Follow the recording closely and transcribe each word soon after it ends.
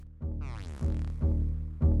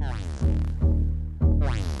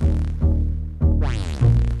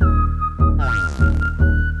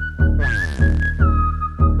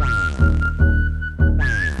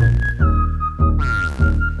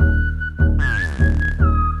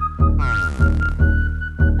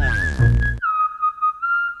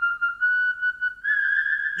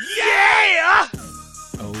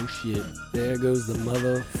goes the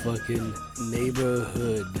motherfucking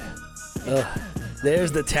neighborhood.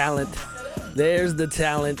 There's the talent. There's the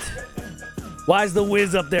talent. Why's the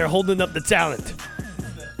Wiz up there holding up the talent?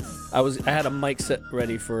 I had a mic set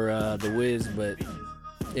ready for the Wiz, but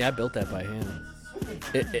yeah, I built that by hand.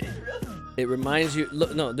 It reminds you.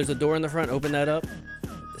 Look, no, there's a door in the front. Open that up.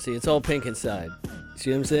 See, it's all pink inside. See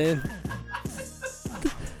what I'm saying?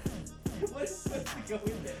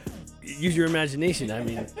 Use your imagination. I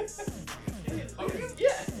mean,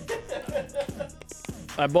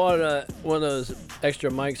 I bought one of those extra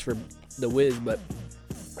mics for the Wiz, but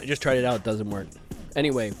I just tried it out. It doesn't work.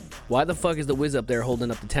 Anyway, why the fuck is the Wiz up there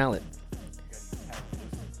holding up the talent?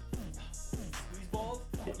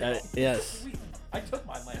 Yes. I took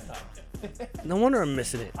mine last time. No wonder I'm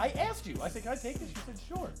missing it. I asked you. I said, can I take this? You said,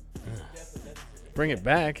 sure. Bring it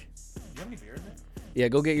back. Do you have any beer in there? Yeah,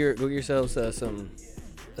 go get yourselves a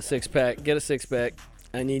 6-pack. Get a 6-pack.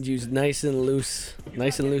 I need you nice and loose,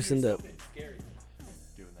 nice and loosened up.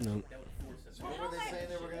 No.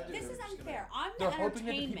 This is unfair. I'm the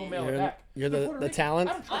entertainment. You're the talent.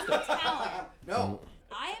 I'm the talent. No.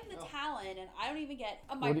 I am the talent, and I don't even get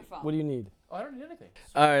a microphone. What do you need? Oh, I don't need anything.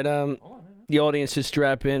 All right, the audience should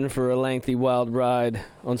strap in for a lengthy wild ride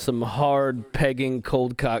on some hard pegging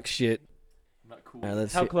cold cock shit. Not cool. All right,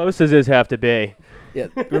 let's How see. close does this have to be? Yeah,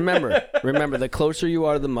 remember, the closer you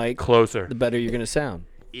are to the mic, Closer. the better you're gonna sound.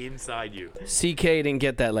 Inside you. CK didn't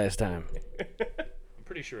get that last time. I'm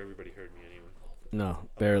pretty sure everybody heard me anyway. No,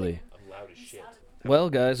 barely. I'm loud as shit. Well,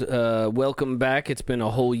 guys, welcome back. It's been a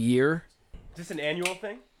whole year. Is this an annual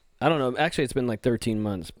thing? I don't know. Actually, it's been like 13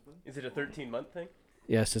 months. Is it a 13-month thing?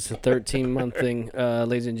 Yes, it's a 13-month thing.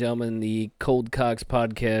 Ladies and gentlemen, the Cold Cocks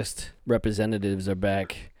podcast representatives are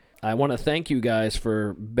back. I want to thank you guys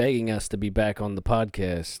for begging us to be back on the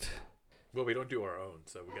podcast. Well, we don't do our own,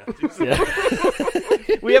 so we got to do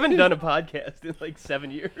something. We haven't done a podcast in like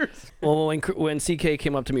 7 years. Well, when CK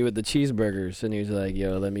came up to me with the cheeseburgers, and he was like,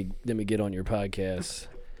 "Yo, let me get on your podcast."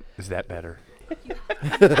 Is that better?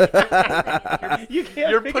 You can't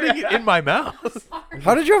You're figure putting it in my mouth.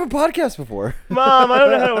 How did you have a podcast before? Mom, I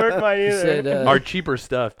don't know how to work mine He either. said, Our cheaper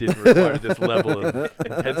stuff didn't require this level of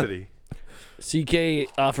intensity. CK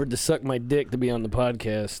offered to suck my dick to be on the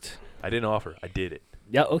podcast. I didn't offer. I did it.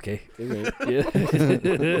 Yeah, okay.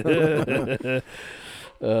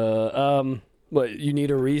 What, you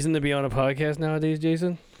need a reason to be on a podcast nowadays,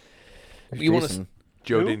 Jason? You want to?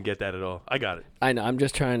 Joe Who? didn't get that at all. I got it. I know. I'm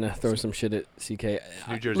just trying to throw some shit at CK.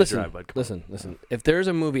 New Jersey Listen, Drive, bud. Come on. listen. If there's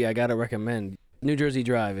a movie I gotta recommend, New Jersey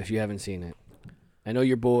Drive. If you haven't seen it, I know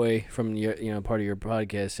your boy from your part of your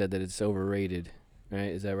podcast said that it's overrated. Right?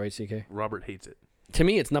 Is that right, CK? Robert hates it. To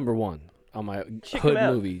me, it's number one on my Check hood him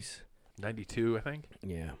out. movies. 92, I think.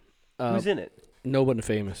 Yeah. Who's in it? Nobody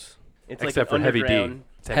famous. It's Except like for Heavy D. underground-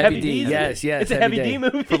 It's Heavy D, isn't yes, it? yes, It's a Heavy Heavy D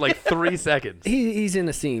movie. For like 3 seconds. He's in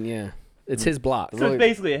a scene. Yeah. It's his block. So it's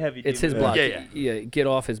basically a Heavy D It's his movie. block. Yeah. Get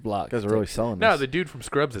off his block. You guys are really selling this. No, the dude from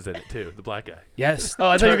Scrubs is in it too. The black guy. Yes. Oh,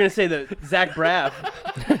 I thought you were going to say the Zach Braff.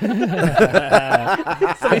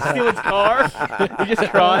 Somebody steal his car. He just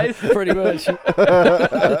cries. Pretty much.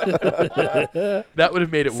 That would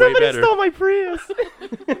have made it way Somebody better. stole my Prius.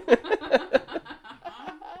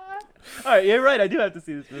 All right, you're right. I do have to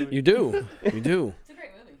see this movie. You do. You do. It's a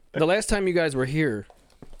great movie. The last time you guys were here,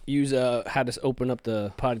 you had us open up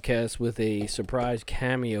the podcast with a surprise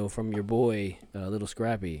cameo from your boy, Little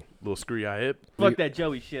Scrappy. Little screwy eye hip Fuck that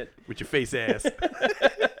Joey shit. with your face ass.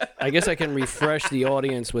 I guess I can refresh the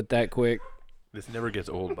audience with that quick. This never gets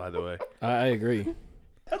old, by the way. I agree.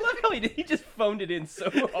 I love how he just phoned it in so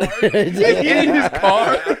hard. In his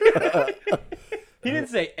car. He didn't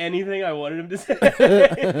say anything I wanted him to say.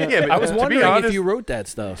 Yeah, but I was to be wondering honest, if you wrote that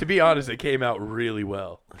stuff. To be honest, it came out really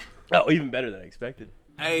well. Oh, even better than I expected.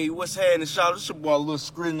 Hey, what's happening, shout? It's your boy, Lil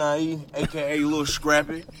Scritnai, a.k.a. Lil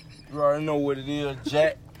Scrappy. You already know what it is,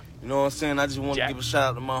 Jack. You know what I'm saying? I just want to give a shout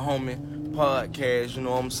out to my homie podcast, you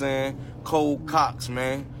know what I'm saying? Cold Cocks,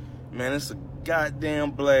 man. Man, it's a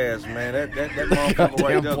goddamn blast, man. That motherfucker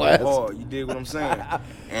right there go hard. You dig what I'm saying?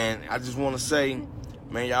 And I just want to say,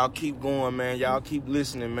 man, y'all keep going, man. Y'all keep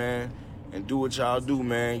listening, man. And do what y'all do,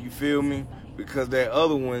 man. You feel me? Because that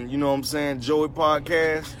other one, you know what I'm saying, Joey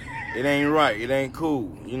Podcast, it ain't right. It ain't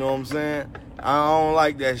cool. You know what I'm saying? I don't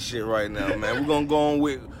like that shit right now, man. We're gonna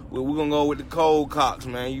go with the Cold Cocks,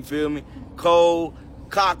 man. You feel me? Cold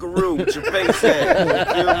Cockaroo with your face ass.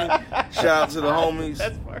 You feel me? Shout out to the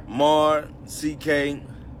homies, Mar, CK,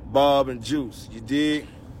 Bob, and Juice. You dig?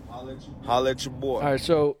 Holla at your boy. All right,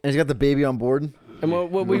 so And he's got the baby on board. and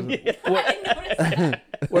what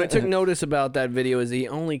What I took notice about that video is he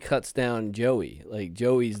only cuts down Joey. Like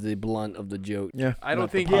Joey's the blunt of the joke. Yeah. I don't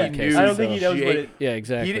not the think he podcast. knew. I don't think he knows what it. Yeah,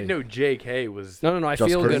 exactly. He didn't know J.K. was. No. I Just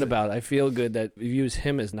feel crazy. good about it. I feel good that we use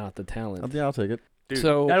him as not the talent. Yeah, I'll take it. Dude,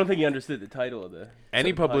 So I don't think he understood the title of the.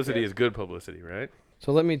 any publicity podcast. is good publicity, right?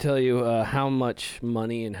 So let me tell you how much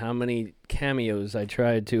money and how many cameos I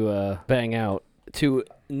tried to bang out to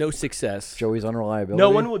no success. Joey's unreliability. No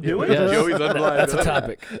one will do it. Yeah. Joey's unreliable. That's a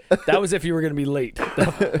topic. That was if you were going to be late.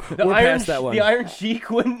 The We're Iron past that one. The Iron Sheik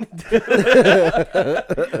wouldn't.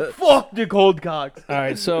 Fuck the cold cocks. All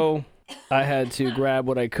right, so I had to grab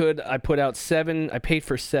what I could. I put out 7. I paid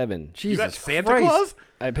for 7. You got Jesus Santa Christ. Claus?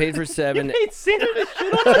 I paid for 7, Hey, Santa to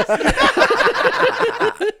shit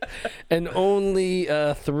on us. and only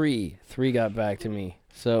 3. 3 got back to me.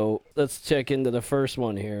 So let's check into the first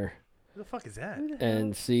one here Who the fuck is that?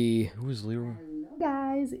 and see. Who is Leroy? Hello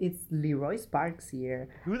guys, it's Leroy Sparks here.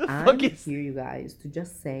 Who the I'm fuck is? here, you guys, to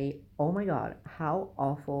just say, oh my god, how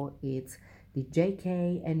awful it's the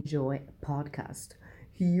JK and Joy podcast.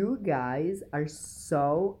 You guys are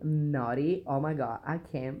so naughty. Oh my god, I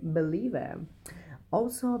can't believe it.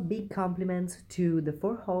 Also, big compliments to the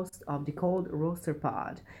 4 hosts of the Cold Roaster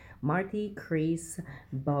Pod, Marty, Chris,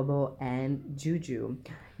 Bobo, and Juju.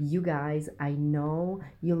 You guys, I know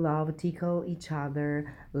you love tickle each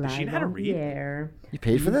other Does she live know how to on read? the air. You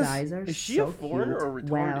paid for You this? guys are Is she so a foreigner cute. or retarded?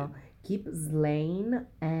 Well, keep slaying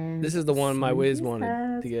and This is the one my whiz sweet wanted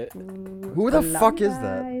to as- get. Who the I love fuck you is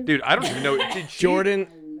that? guys. Dude, I don't even know. Did she, Jordan,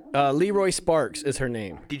 Leroy Sparks is her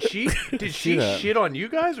name. Did she see that. shit on you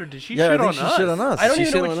guys or did she Yeah, I shit think on she us? shit on us. I don't She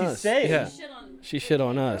even shit know what on she's us. saying. Yeah. She shit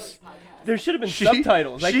on us. There should have been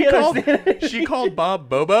subtitles. I She can't called, understand. she called Bob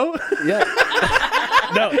Bobo Yeah.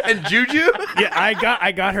 No. and Juju. Yeah,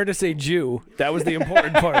 I got her to say Jew. That was the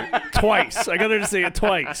important part. Twice. I got her to say it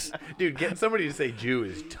twice. Dude, getting somebody to say Jew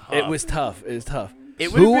is tough. It was tough. It was tough.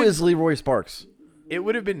 It would've Who been- is Leroy Sparks? It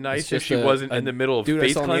would have been It's nice if just she a- wasn't a in the middle of dude I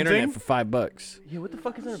face saw on the cleansing. internet for $5. Yeah, what the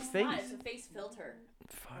fuck is on her It's face? not. It's a face filter.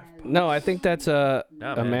 No, I think that's a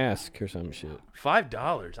man. mask or some shit.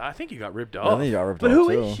 $5. I think you got ripped I off. think you got ripped But off, who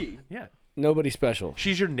too. is she? Yeah. Nobody special.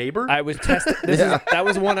 She's your neighbor? I was testing. That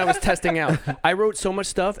was one I was testing out. I wrote so much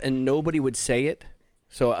stuff and nobody would say it.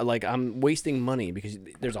 So like I'm wasting money because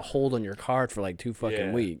there's a hold on your card for like 2 fucking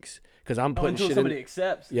Yeah. weeks because I'm Oh, putting until shit somebody in.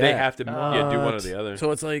 accepts. Yeah. They have to do one or What? the other.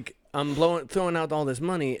 So it's like I'm throwing out all this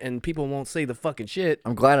money and people won't say the fucking shit.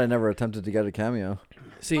 I'm glad I never attempted to get a cameo.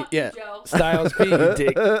 See, Fuck you, yeah, Joe. Styles P, you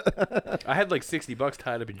dick. I had like $60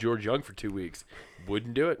 tied up in George Young for 2 weeks.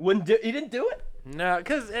 Wouldn't do it. You didn't do it? No,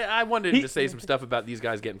 because I wanted him to say some stuff about these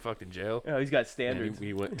guys getting fucked in jail. Oh, he's got And standards.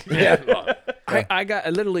 he went. Yeah. I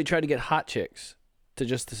literally tried to get hot chicks to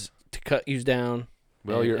just to cut you down.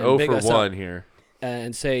 Well, and- you're and 0 big for us up 1 here.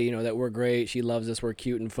 and say that we're great. She loves us. We're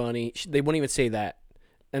cute and funny. They wouldn't even say that.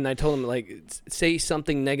 And I told them like say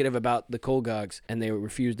something negative about the Colgogs, and they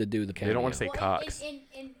refused to do the cameo. They don't want to say Well, cocks. never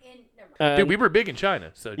mind. Dude, we were big in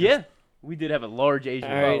China. So just, Yeah, we did have a large Asian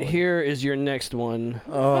All right, following. here is your next one.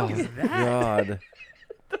 Oh, God.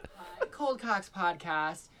 Cold Cocks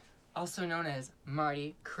Podcast, also known as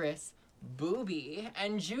Marty, Chris, Booby,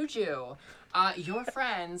 and Juju. Your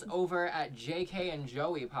friends over at JK and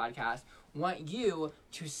Joey Podcast want you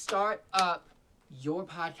to start up your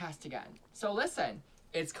podcast again. So listen,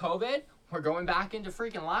 it's COVID. We're going back into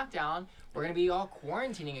freaking lockdown. We're going to be all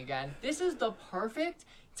quarantining again. This is the perfect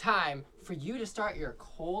time for you to start your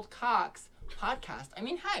Cold Cocks podcast. I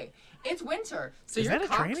mean, hey, it's winter, so Is your that a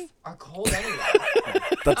cocks tranny? are cold anyway.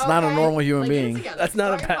 That's not a Okay? normal human Like, get it being. together. That's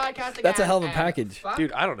not a Start your pa- podcast that's a again hell of a and package. fuck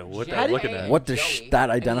Dude, I don't know what JK I'm looking at. What does Joey. that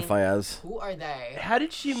I mean, identify as? Who are they? How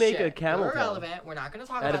did she make a Shit, camel We're toe? irrelevant. We're not going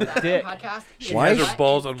to talk Out about of that dick. on the podcast. She Why? has Not her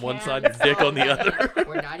balls on one side and dick on the other.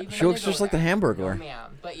 We're not even She looks just like the Hamburglar. No,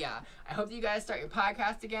 ma'am. But yeah, I hope that you guys start your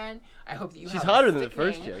podcast again. I hope that you She's have hotter a than the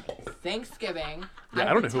first sickening chick. Thanksgiving. Yeah, I've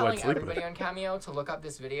I don't been know who I'd telling sleep with. everybody on Cameo to look up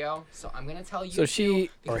this video, so I'm gonna tell you. So she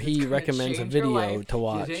or he recommends a video to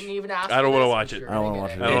watch. You didn't even ask I don't for wanna this, watch but it. you're I don't gonna wanna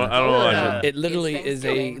get watch it. it. I don't wanna watch it. It literally It's is a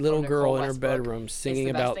Thanksgiving little from girl Nicole in her Westbrook. bedroom It's singing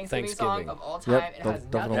the best about Thanksgiving song Thanksgiving. of all time. Yep, It has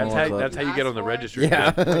definitely nothing That's watch how, that. that's how you get on the registry.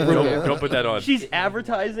 Yeah. Don't put that on. She's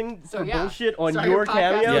advertising So, for yeah. bullshit on Start your podcast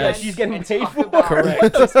cameo again that she's getting and paid talk for. about Correct.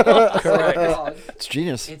 what this song is Correct. called. It's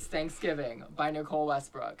genius. It's Thanksgiving by Nicole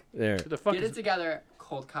Westbrook. There. Who the fuck Get is it together,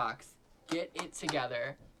 Cold Cocks. Get it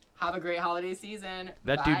together. Have a great holiday season.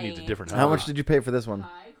 that? Dude Bye. needs a different How house. much did you pay for this one? Hi,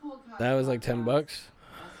 Cold Cocks That was like Podcast. $10.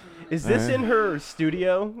 Is this Alright. in her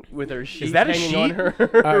studio with her sheet that a hanging sheet? on her?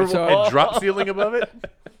 All right, so And drop ceiling above it?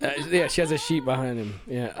 yeah, she has a sheet behind him.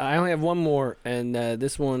 Yeah, I only have one more, and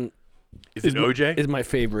this one Is it OJ? is my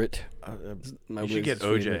favorite. My you should Wiz get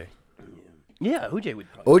OJ. favorite. Yeah, OJ would.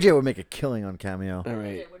 Probably. OJ would make a killing on Cameo. All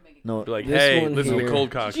right. No, Be like, This hey, one listen to here.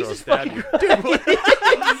 Cold Cocks or I'll Jesus stab fucking you.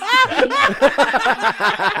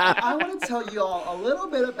 I want to tell you all a little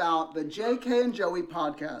bit about the JK and Joey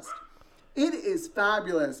podcast. It is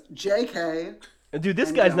fabulous. JK. Dude, this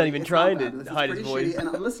and guy's Joey, not even it's trying fabulous. to hide It's his pretty voice. shitty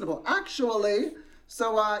and unlistenable. Actually,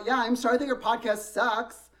 so yeah, I'm sorry that your podcast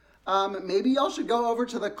sucks. Maybe y'all should go over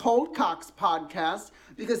to the Cold Cocks podcast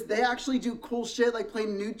because they actually do cool shit like play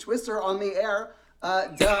Nude Twister on the air. I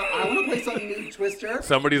want to play some Nude Twister.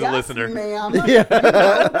 Somebody's a Yes, listener. Ma'am.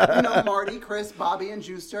 Yeah. You know, Marty, Chris, Bobby, and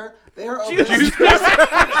Juicer. They are over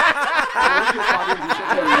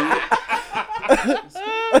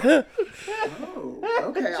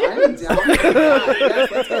Oh, okay, I'm down with that.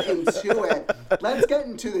 Yes, let's get into it. Let's get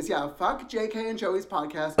into this. Yeah, fuck JK and Joey's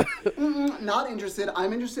podcast. Not interested.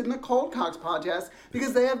 I'm interested in the Cold Cocks podcast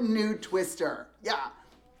because they have Nude Twister. Yeah.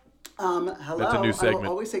 Hello. That's a new I segment. will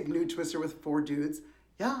always say Nude Twister with 4 dudes.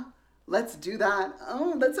 Yeah, let's do that.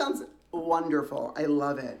 Oh, that sounds wonderful. I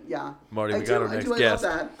love it. Yeah. Marty, I we got do, our I next do, I guest.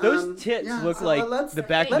 love that. Those tits yeah, look so like let's- the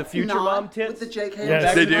Back to the let's Future not mom tits. With the JK and Yes,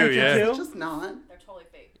 Back they to the do, Future yeah. tits, Just not. They're totally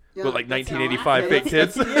fake. Yeah, But like let's not. 1985 fake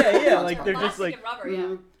tits. Yeah, like they're just Plastic like. and rubber,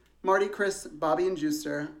 yeah. Marty, Chris, Bobby, and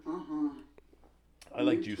Juicer. I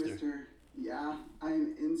like Nude Juicer. Twister. Yeah,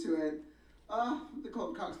 I'm into it. The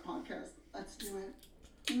Cold Cocks podcast. Let's do it.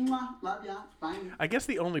 Mwah, love ya. Bye. I guess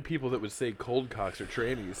the only people that would say Cold Cocks are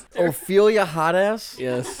trannies. Ophelia Hot Ass.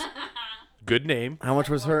 Yes. Good name. How much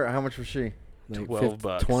was her? How much was she? Like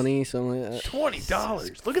 $12. 20, something like that.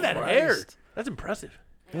 $20. Look at that hair. That's impressive.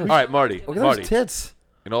 Yeah. All right, Marty. Look at Marty. those tits.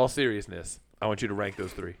 In all seriousness, I want you to rank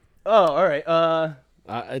those 3. Oh, all right.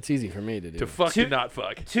 It's easy for me to do. To fuck Two- to not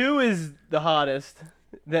fuck. 2 is the hottest.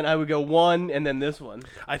 Then I would go 1 and then this one.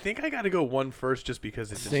 I think I got to go 1 first just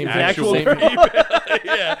because it's Same an thing. actual Same- female.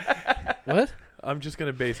 Yeah. What? I'm just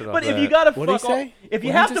going to base it off But that. if you gotta What'd he fuck all, say? if you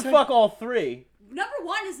What'd have he to say? fuck all 3, Number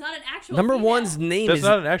 1 is not an actual Number female. one's name That's is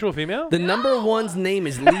not an actual female? the number one's name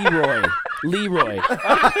is Leroy. Leroy.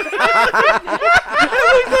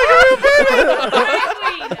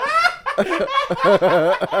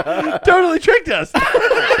 Totally tricked us.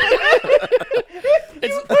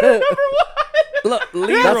 Look,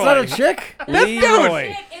 Leroy. That's not a chick.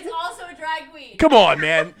 Leroy. It's also a drag queen. Come on,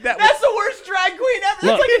 man. That was... that's the worst drag queen ever.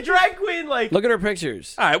 Look. That's like a drag queen, like. Look at her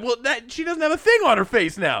pictures. All right, well, she doesn't have a thing on her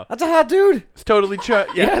face now. That's a hot dude. It's totally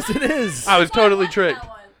tricked. Yeah. Yes, it is. I was totally tricked.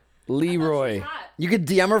 Leroy. You could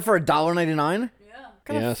DM her for $1.99. Yeah.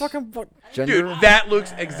 Kind of Yes. fucking what gender? Dude, that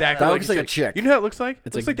looks exactly That like looks like a chick. You know what it looks like?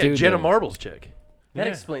 It's It looks like like that dude Jenna though. Marbles chick. That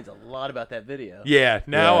Yeah. explains a lot about that video. Yeah,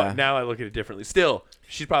 Yeah. now I look at it differently. Still,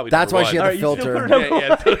 she's probably That's number why she one. had the Alright, you still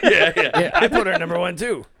filter. put her yeah. Yeah, I put her number 1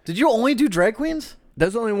 too. Did you only do drag queens? Those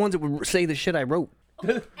are the only ones that would say the shit I wrote.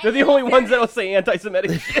 They're the only ones that'll say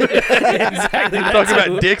anti-Semitic shit. Exactly. Talking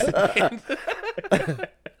about dicks.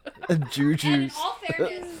 And Juju's. in all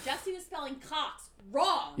fairness, Jesse was spelling cocks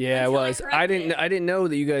wrong. Yeah, I until was. I corrected it. didn't know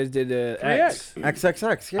that you guys did X.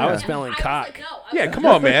 XXX, yeah. I was spelling I was cock. like, no, I Yeah, was come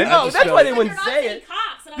like, on, man. Oh, that's why they "You're wouldn't not say saying it.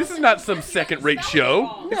 cocks." And I This was is like, not some "Jesse, you're second-rate spelling it show.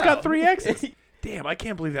 wrong." It's got 3 X's. Damn, I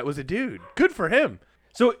can't believe that was a dude. Good for him.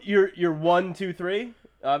 So you're 1, 2, 3,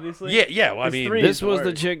 obviously. Yeah. Well, I It's mean, 3 This is the was the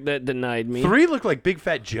word. chick that denied me. 3 look like Big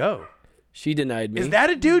Fat Joe. She denied me. Is that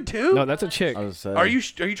a dude too? No, that's a chick. I was saying. Are you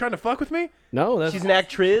trying to fuck with me? No, that's She's an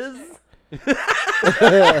actress.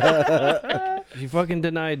 she fucking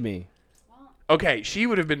denied me. Okay, she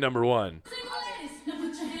would have been number 1.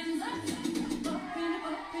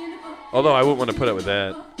 Although I wouldn't want to put up with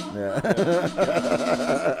that.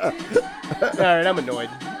 All right, I'm annoyed.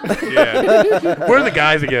 Yeah. Where are the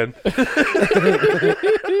guys again?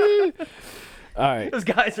 All right. Those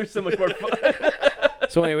guys are so much more fun.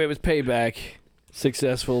 So anyway, it was payback.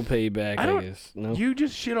 Successful payback, I I, don't- guess. No. You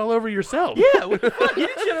just shit all over yourself. Yeah, what the fuck? You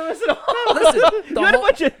didn't shit on us at all. Listen, You had a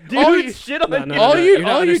bunch of all dudes you- shit on No, you. no, all no, you you're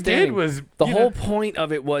not all you did understanding. was The you whole know, point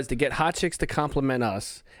of it was to get hot chicks to compliment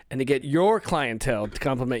us and to get your clientele to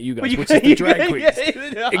compliment you guys, But you which is the drag yeah, queens.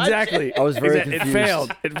 yeah, Exactly. I was very It confused.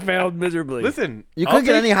 failed. It failed miserably. listen. You I'll couldn't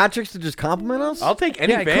get take- any hot chicks to just compliment us? I'll take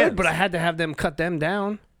any yeah, I fans. could, but I had to have them cut them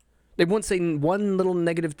down. They won't say one little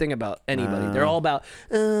negative thing about anybody. They're all about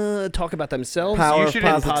talk about themselves. Power You of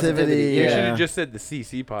shouldn't- positivity. You should Yeah. have just said the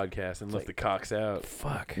CC podcast and left the cocks out.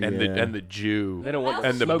 Fuck. And Yeah. the Jew They don't want to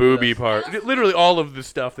and the smoke booby with us. part. Literally all of the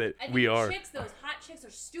stuff that I think we the are. chicks, those hot hot chicks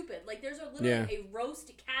are stupid. Like there's literally a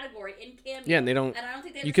roast category in Cameo. Yeah, and they don't. And I don't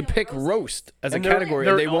think they You can understand pick what roast as a And they're- category,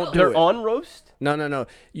 they're- and they won't do They're it. on roast. No.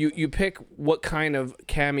 You pick what kind of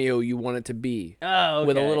cameo you want it to be. Oh,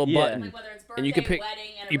 with a okay, little yeah. button. Like whether it's birthday, And you can pick wedding,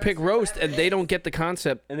 you pick anniversary, roast, whatever and it they is. don't get the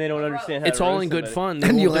concept. And they don't understand how It's to all roast in good somebody. fun. They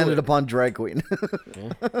And you won't do landed it. upon drag queen.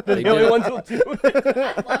 They The only did. ones who'll do it.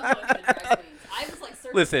 I love going to the drag queens. I was like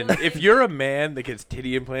searching Listen, for if you're a man that gets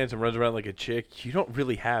titty implants and runs around like a chick, you don't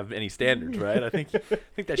really have any standards, right? I think that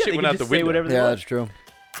Yeah, shit they went can out the just say window. whatever they Yeah, want. that's true.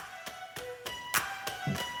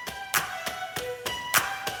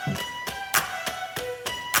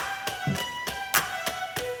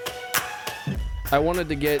 I wanted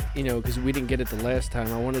to get, because we didn't get it the last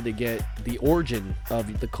time. I wanted to get the origin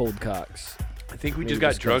of the cold cocks. I think we Maybe just got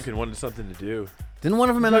discuss. drunk and wanted something to do. Didn't one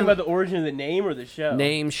of them Talking end about the origin of the name or the show?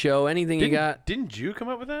 Name, show, anything you got. Didn't you come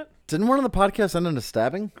up with that? Didn't one of the podcasts end in a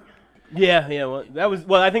stabbing? Yeah. Well,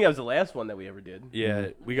 I think that was the last one that we ever did. Yeah,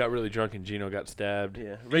 we got really drunk and Gino got stabbed.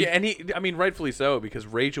 Yeah. Yeah, and rightfully so, because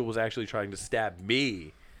Rachel was actually trying to stab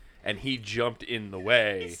me, and he jumped in the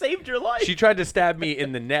way. He saved your life. She tried to stab me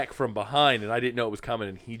in the neck from behind, and I didn't know it was coming,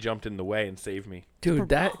 and he jumped in the way and saved me. Dude,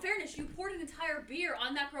 that. In fairness, you poured an entire beer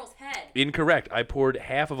on that girl's head. Incorrect. I poured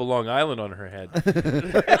half of a Long Island on her head.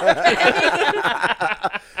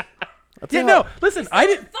 Yeah, no, listen, I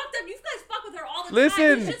didn't. Fucked up. You guys fuck with her all the time.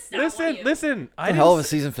 Listen, You should stop one of you. listen. I A didn't hell of a s-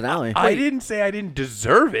 season finale. I didn't say I didn't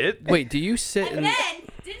deserve it. Wait, do you sit And and then,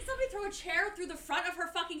 didn't somebody throw a chair through the front of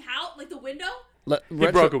her fucking house, like the window?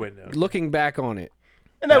 broke a window. Looking back on it,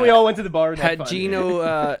 And then we all went to the bar. And had fun.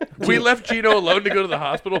 Gino, We left Gino alone to go to the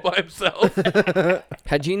hospital by himself.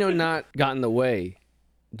 had Gino not gotten in the way,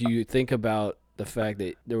 do you think about the fact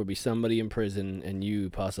that there would be somebody in prison and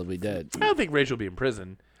you possibly dead, I don't think Rachel would be in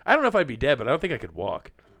prison. I don't know if I'd be dead, but I don't think I could walk.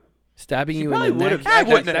 stabbing you in probably the neck? would've- I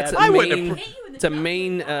wouldn't That's have- a I wouldn't main. have- Hit you in the It's a jugular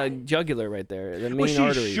main vein. jugular right there. The main Well, she's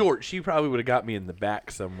artery. short. She probably would have got me in the back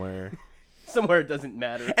somewhere. Somewhere it doesn't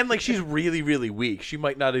matter. And she's really, really weak. She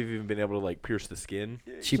might not have even been able to pierce the skin.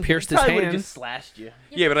 She pierced his Probably would have hand. just slashed you.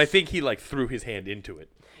 Yeah, but I think he threw his hand into it.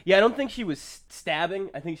 Yeah, I don't think she was stabbing.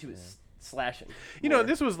 I think she was slashing. You know, more.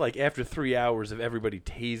 this was after 3 hours of everybody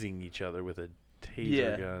tasing each other with a taser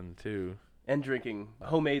Yeah. gun too. And drinking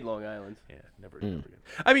homemade Long Island. Yeah, never again.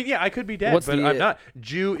 I mean, yeah, I could be dead, What's but the, I'm not.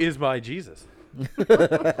 Jew is my Jesus.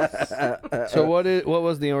 So what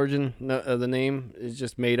was the origin of the name? It's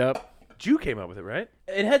just made up. Jew came up with it, right?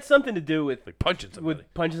 It had something to do with Punching somebody.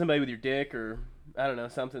 punching somebody with your dick or I don't know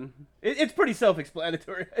something. It's pretty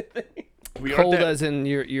self-explanatory, I think. We aren't Cold that, as in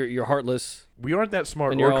you're heartless we aren't that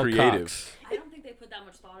smart and you're or all creative. cocks. I don't think they put that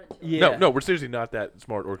much thought into it. Yeah. No, we're seriously not that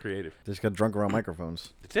smart or creative. Just got drunk around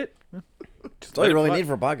microphones. That's it. That's all you really need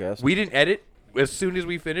for a podcast. We didn't edit. As soon as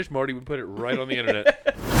we finished, Marty would put it right on the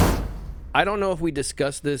internet. I don't know if we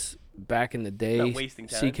discussed this back in the day, Not wasting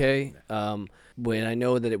time. CK. When I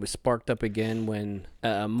know that it was sparked up again when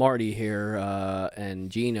Marty here and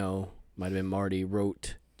Gino, might have been Marty,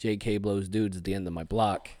 wrote J.K. Blows Dudes at the end of my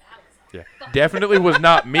block. Yeah, definitely was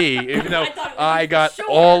not me, even though I thought it was I you for got sure.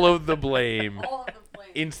 all of the blame All of the blame.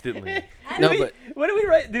 instantly. No, Did we- but what did we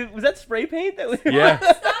write? Dude, was that spray paint? That we Yeah.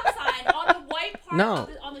 The stop sign on the white part No.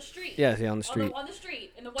 on the street. yeah, on the street. On the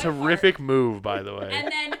street in the white Terrific part. move, by the way.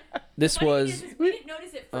 And then This funny thing was. is we didn't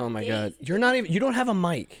notice it for Oh my days. God! You're not even. You don't have a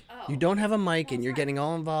mic. Oh. You don't have a mic, and you're sorry. getting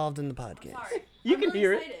all involved in the podcast. Sorry. You I'm can really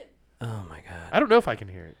hear it. excited. Oh my God! I don't know if I can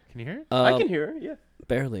hear it. Can you hear it? I can hear her. Yeah.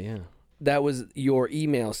 Barely, yeah. That was your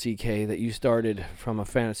email, CK, that you started from a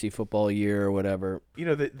fantasy football year or whatever. You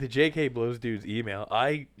know, the JK Blows Dudes email,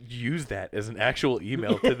 I use that as an actual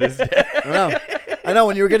email to this day. I know.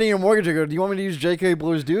 When you were getting your mortgage, you go, do you want me to use J.K.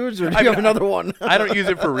 Blues Dudes or do you have another one? I don't use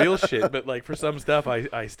it for real shit, but for some stuff,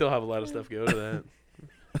 I still have a lot of stuff go to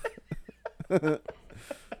that.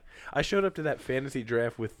 I showed up to that fantasy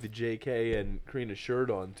draft with the JK and Karina shirt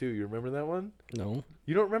on, too. You remember that one? No.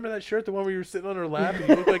 You don't remember that shirt, the one where you were sitting on her lap and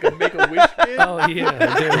you looked like a Make-A-Wish kid? Oh, yeah,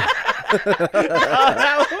 I do. Oh,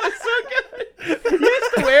 that was so good. You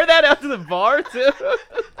used to wear that out to the bar too.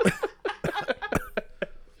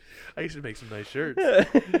 I used to make some nice shirts.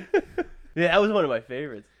 Yeah, that was one of my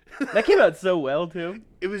favorites. That came out so well too.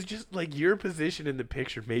 It was just your position in the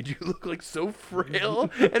picture made you look so frail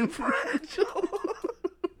and fragile.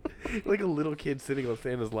 Like a little kid sitting on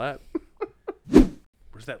Santa's lap.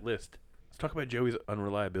 Where's that list? Let's talk about Joey's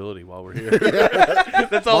unreliability while we're here.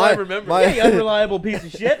 That's all I remember. Hey, you unreliable piece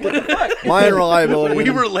of shit. What the fuck? My unreliability. We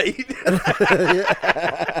were late.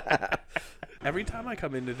 Every time I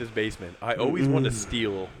come into this basement, I always want to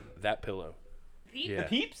steal that pillow. Peep? Yeah.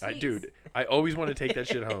 Peeps? Dude, I always want to take that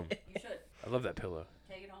shit home. You should. I love that pillow.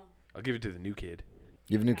 Take it home. I'll give it to the new kid.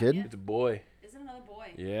 You have a new kid? It's a boy. Is it another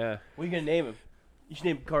boy? Yeah. What are you gonna name him? You should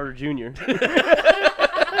name it Carter Jr.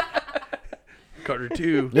 Carter 2.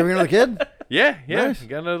 You ever get another kid? Yeah. Nice.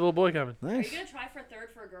 Got another little boy coming. Are you Nice. gonna try for a third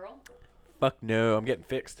for a girl? Fuck no, I'm getting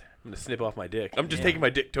fixed. I'm gonna snip off my dick. I'm just taking my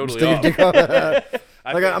dick Just totally off. take your dick off.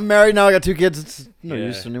 I Like think- I'm married now. I got 2 kids. It's no Yeah.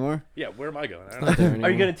 use anymore. yeah, where am I going? I don't know. Are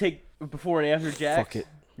you gonna take before and after Jack? Fuck it.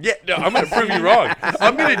 Yeah, no, I'm gonna prove you wrong.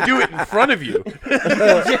 I'm gonna do it in front of you.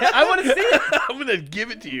 I want to see it. I'm gonna give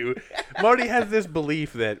it to you. Marty has this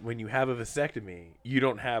belief that when you have a vasectomy, you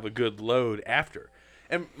don't have a good load after.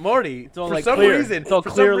 And Marty, all for like some clear. reason, It's all for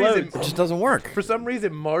some clear reason, loads. It just doesn't work. for some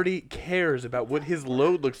reason, Marty cares about what his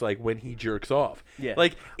load looks like when he jerks off. Yeah.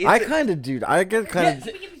 Like, it's I kind of do. I get kind of.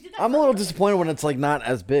 I'm a little disappointed when it's like not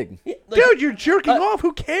as big. dude, you're jerking off.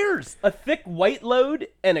 Who cares? A thick white load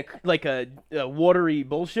and a watery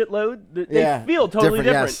bullshit load. They Yeah. feel totally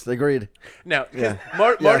different. Yes, agreed. Now, 'cause Yeah.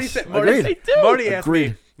 Marty Yes, said, agreed. Marty asked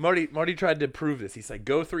Agreed. me. Marty tried to prove this. He's like,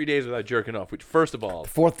 go 3 days without jerking off. Which, first of all,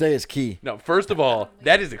 4th day is key. no, first of all,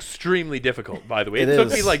 that is extremely difficult. By the way, It it took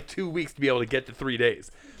me is. like 2 weeks to be able to get to 3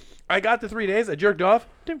 days. I got to 3 days. I jerked off.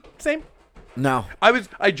 Dude, same. No.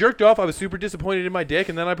 I jerked off. I was super disappointed in my dick,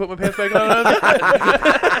 and then I put my pants back on.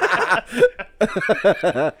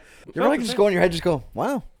 You're like just go in your head, just go,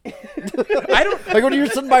 wow. I don't. Like when you're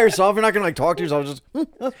sitting by yourself, you're not gonna like talk to yourself. Just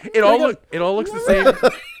It all looks the same,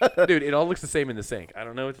 dude. It all looks the same in the sink. I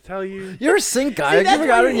don't know what to tell you. you're a sink guy. See, that's You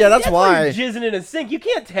forgot why it? Yeah, that's why why. you're jizzing in a sink. You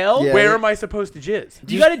can't tell. Yeah. Where am I supposed to jizz?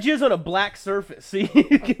 You got to jizz on a black surface so you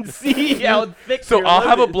can see how thick. So your I'll load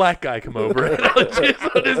have a is. black guy come over and I'll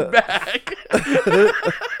jizz on his back.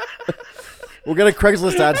 We'll get a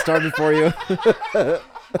Craigslist ad started for you.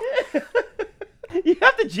 You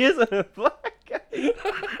have to jizz on a black guy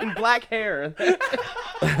and black hair. It's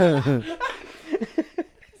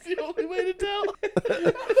the only way to tell.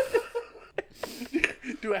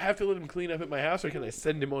 Do I have to let him clean up at my house, or can I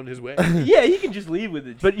send him on his way? Yeah, you can just leave with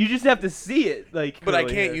it, but you just have to see it. Like, But I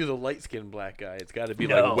curly can't hair. use a light-skinned black guy. It's got to be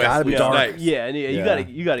No. like Gotta Wesley be dark. Snipes. Yeah, and you Yeah, gotta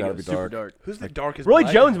gotta go be super dark. dark. Who's the darkest? Roy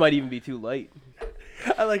black Jones guy? might even be too light.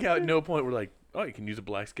 I like how at no point we're like, oh, you can use a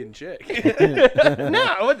black-skinned chick.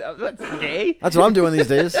 No, that's gay. That's what I'm doing these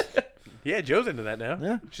days. Yeah, Joe's into that now.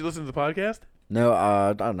 Yeah. She listens to the podcast. No,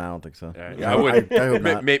 I don't think so. All right. Yeah, I would. I hope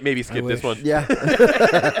not. Maybe skip this one. Yeah.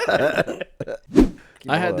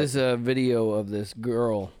 I had this video of this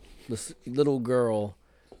girl, this little girl,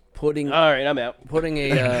 putting All right, I'm out.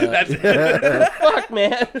 a. Fuck,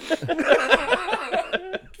 man.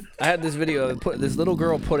 I had this video of this little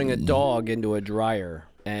girl putting a dog into a dryer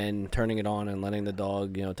and turning it on and letting the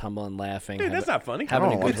dog, tumble and laughing. Dude, that's not funny. having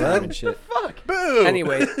I a don't good like that. time and shit. Fuck. Boo.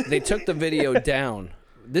 Anyway, they took the video down.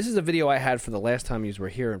 This is a video I had for the last time you were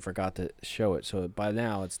here and forgot to show it. So by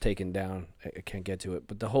now it's taken down. I can't get to it.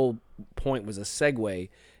 But the whole point was a segue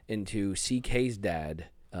into CK's dad,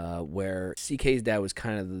 where CK's dad was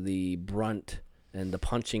kind of the brunt and the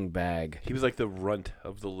punching bag He was like the runt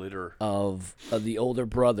of the litter. of the older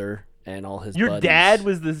brother and all his Your buddies. dad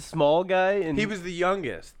was the small guy, and He was the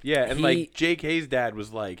youngest. Yeah, and He- like JK's dad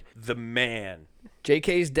was like the man.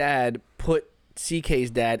 JK's dad put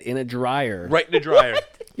CK's dad in a dryer. Right in the dryer.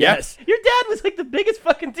 Yes. Your dad was like the biggest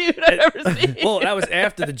fucking dude I've ever seen. Well, that was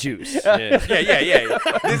after the juice. Yeah.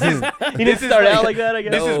 This is He didn't start out like that, I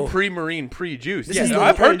guess. This No. is pre-marine, pre-juice. This Yeah, is no, the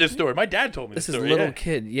I've little- heard this story. My dad told me This this is a story. little yeah.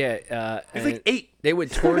 kid, yeah. He's and like 8. They would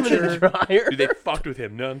Put him in torture. the dryer. Dude, they fucked with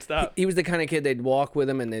him nonstop. He was the kind of kid they'd walk with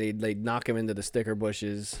him and they'd knock him into the sticker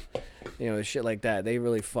bushes, shit like that. They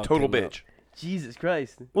really fucked Total him up. bitch. Jesus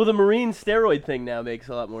Christ. Well, the marine steroid thing now makes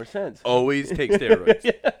a lot more sense. Always take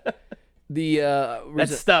steroids. The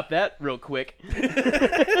Let's stop that real quick.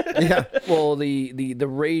 Yeah. well, the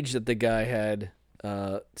rage that the guy had.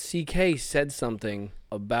 CK said something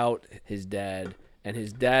about his dad, and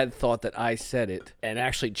his dad thought that I said it, and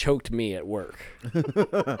actually choked me at work.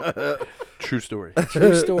 True story.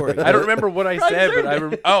 True story. I don't remember what I said, but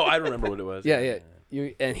deserved I remember what it was. Yeah.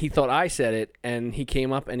 And he thought I said it, and he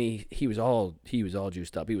came up and he was all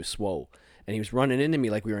juiced up. He was swole, and he was running into me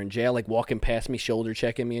like we were in jail, like walking past me, shoulder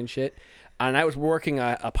checking me and shit. And I was working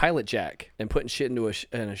a pilot jack and putting shit into a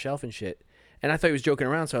shelf and shit. And I thought he was joking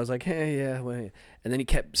around, so I was like, hey, yeah, wait. And then he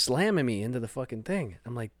kept slamming me into the fucking thing.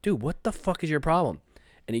 I'm like, dude, what the fuck is your problem?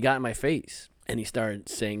 And he got in my face, and he started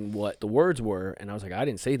saying what the words were, and I was like, I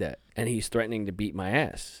didn't say that. And he's threatening to beat my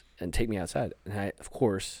ass and take me outside. And of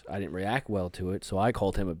course, I didn't react well to it, so I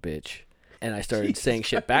called him a bitch. And I started saying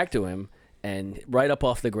shit back to him, and right up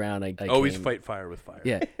off the ground, I Always came. fight fire with fire.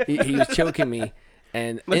 Yeah, he was choking me.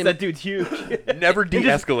 And Unless that dude's huge. Never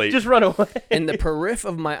de-escalate. Just run away. in the periph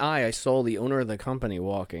of my eye, I saw the owner of the company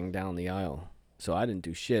walking down the aisle. So I didn't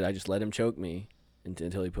do shit. I just let him choke me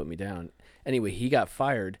until he put me down. Anyway, he got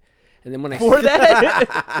fired. And then when I For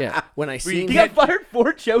that? yeah, when I seen He got fired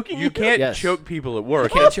for choking You can't Yes. choke people at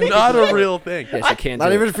work. can't It's choke not people. a real thing. yes, you can't. Not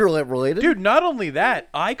do even it. if you're related. Dude, not only that,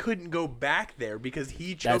 I couldn't go back there because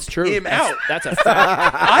he choked That's true. him out. That's a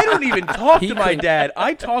fact. I don't even talk He to my couldn't- dad.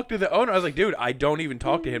 I talked to the owner. I was like, dude, I don't even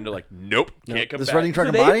talk to him. They're like, nope, can't come This back. running truck So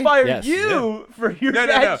and they body. fired Yes. you for your No,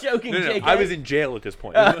 dad choking no. JK. I was in jail at this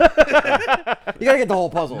point. You gotta get the whole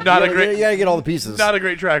puzzle. Not you a gotta, great- You gotta get all the pieces. Not a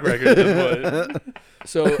great track record at this point.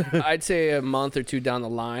 So I'd say a month or two down the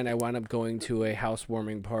line, I wound up going to a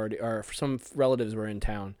housewarming party, or some relatives were in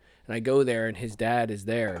town. And I go there, and his dad is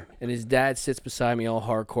there. And his dad sits beside me all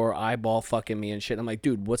hardcore, eyeball fucking me and shit. I'm like,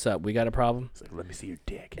 dude, what's up? We got a problem? It's like, let me see your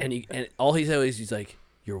dick. And all he said was, he's like,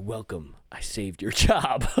 you're welcome. I saved your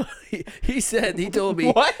job. he told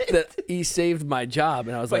me What? that he saved my job.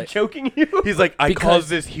 And I was by like, choking you. He's like, I Because- caused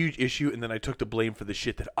this huge issue, and then I took the blame for the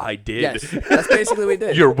shit that I did. yes, that's basically what he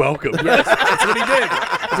did. You're welcome. Yes, that's what he did.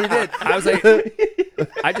 That's what he did. I was like,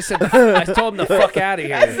 I just said, I told him to fuck out of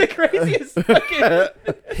That's here. the craziest fucking.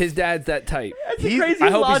 His dad's that type. That's the He's- craziest I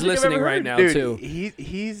hope he's logic I've listening ever right heard. now Dude, too.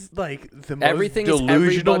 he's like the most Everything is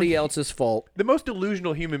delusional, everybody else's fault. the most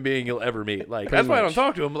delusional human being you'll ever meet. Like Pretty that's why I don't much.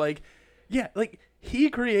 talk to him. Like, yeah, like he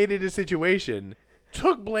created a situation,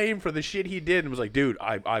 took blame for the shit he did, and was like, dude,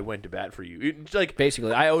 I went to bat for you. It's like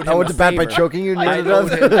Basically, I owed him I went a to bat by favor. choking you. I near owed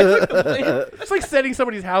to him- death. it's like setting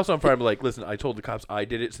somebody's house on fire. I'm like, listen, I told the cops I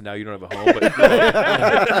did it, so now you don't have a home. But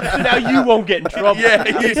So now you won't get in trouble. yeah,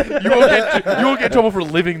 you won't get in trouble for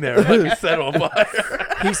living there. Let me set on fire.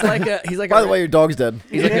 He's like a. By the way, your dog's dead.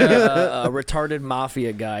 he's like a retarded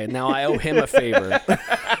mafia guy, and now I owe him a favor.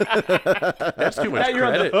 That's too much Now you're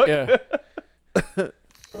on the credit. hook. Yeah.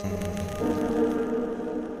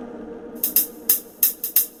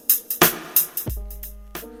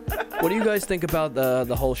 What do you guys think about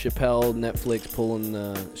the whole Chappelle Netflix pulling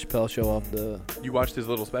the Chappelle show off the? You watched his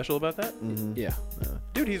little special about that, Yeah.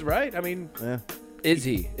 dude? He's right. I mean, Yeah. Is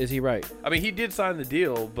he right? he did sign the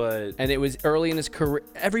deal, but And it was early in his career.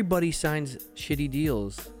 Everybody signs shitty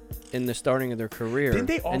deals in the starting of their career. Didn't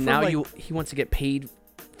they offer, and now like- he wants to get paid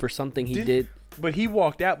for something he Didn't- did But he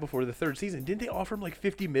walked out before the third season. Didn't they offer him like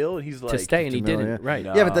 50 mil? And he's like, to stay, and he 50 mil, didn't. yeah. Right.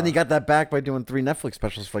 No. Yeah, but then he got that back by doing 3 Netflix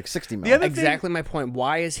specials for like 60 mil. The other thing- Exactly my point.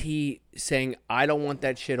 Why is he saying, I don't want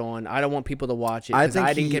that shit on. I don't want people to watch it I because think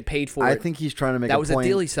I didn't he- get paid for I it. think he's trying to make That a was a point.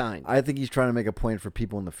 deal he signed. I think he's trying to make a point for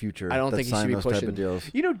people in the future. I don't that think he sign should be those type pushing- of deals.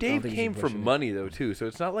 You know, Dave think he came should from push it. money though too, so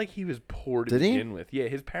it's not like he was poor to Did he? begin with. Yeah,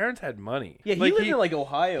 his parents had money. Yeah, he Like, lived in like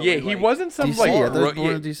Ohio. Yeah, and, he like, wasn't some DC, like I thought he was broke.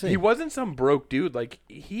 born in DC. He wasn't some broke dude. Like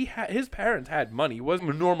his parents had money. It wasn't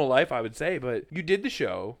a normal life, I would say. But you did the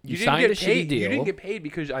show. You didn't signed get a shitty paid. You deal. didn't get paid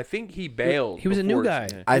because I think he bailed. He was a new before- guy.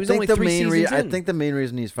 I He was think only the 3 main seasons I in. think the main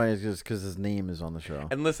reason he's fighting is just because his name is on the show.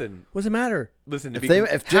 And listen, What's the matter? listen. If they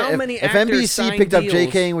How many if actors NBC signed picked up deals?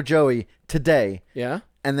 JKing with Joey today Yeah.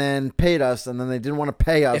 and then paid us and then they didn't want to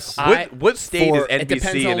pay us. what state for- is it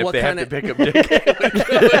depends NBC on in if what they have kind to of- pick up JK?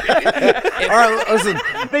 All right, listen.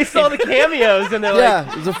 They saw the cameos and they're Yeah, like,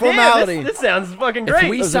 it's a "Damn, formality." this sounds fucking If great.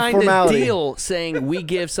 we It was a signed a formality. deal saying we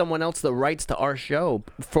give someone else the rights to our show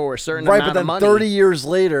for a certain Right, amount but then of money, 30 years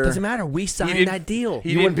later, doesn't matter. We signed didn't- that deal.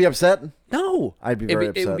 he you wouldn't be upset? No, I'd be It'd very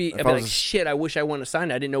It'd upset be, if I'd I be like, was- shit. I wish I wouldn't have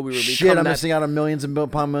signed. I didn't know we were Shit, becoming I'm that. missing out on millions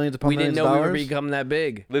upon millions upon We didn't millions know of we were dollars. becoming that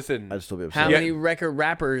big. Listen, I'd still be upset. How Yeah. many record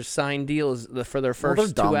rappers signed deals for their Well,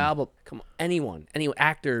 first they're 2 dumb. albums? Come on, anyone,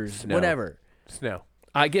 actors, No. whatever. Snow.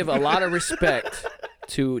 I give a lot of respect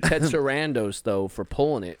to Ted Sarandos though for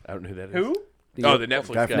pulling it. I don't know who that is. Who? Oh, the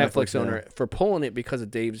Netflix guy guy. from Netflix yeah. onna for pulling it because of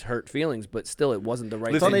Dave's hurt feelings, but still, it wasn't the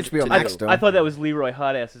right. It's on thing HBO to Max, do. though. I thought that was Leroy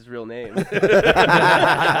Hotass's real name.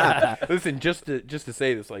 Listen, just to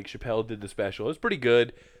say this, like Chappelle did the special. It was pretty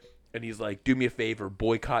good. And he's like, "Do me a favor,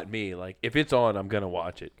 boycott me. Like, if it's on, I'm gonna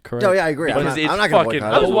watch it." Correct. Oh, yeah, I agree. I'm Because not, it's I'm not going to fucking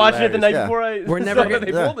boycott I it. was watching it the night Yeah. before I We're never saw that gonna-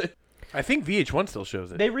 they yeah. pulled it. I think VH1 still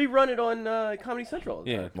shows it. They rerun it on Comedy Central.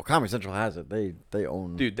 Yeah, Well, Comedy Central has it. They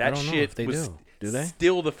own. dude, I that don't know shit if they was do. Do they?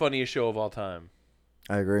 still the funniest show of all time.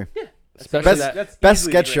 I agree. Especially Best that. That's best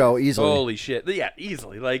easily sketch the show easily. Holy shit! Yeah,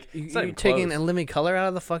 easily. Like, it's not You even taking close. a Living Color out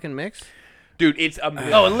of the fucking mix? Dude, it's Oh,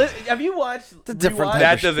 and have you watched? a different Rewatch? type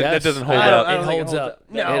that doesn't Yes. that doesn't hold I don't- up. I It don't think holds up.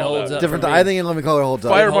 No, It holds up. Different. for me. I think in Living Color holds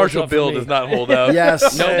up. Fire holds Marshal up for Bill me. does not hold up.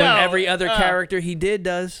 Yes. No, No. but every other character he did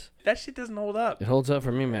does. That shit doesn't hold up. It holds up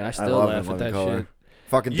for me, man. I I still love laugh Living at that Color. shit.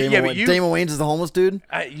 Fucking Yeah, Damon, but you- Damon Wayans is the homeless dude.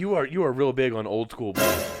 You are real big on old school.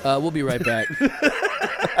 We'll be right back.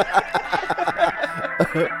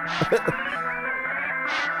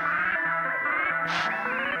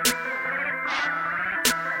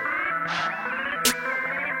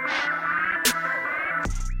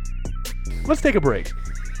 Let's take a break.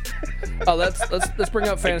 Let's bring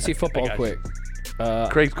up fantasy football got quick.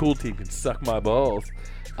 Craig's cool team can suck my balls.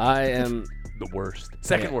 I am The worst.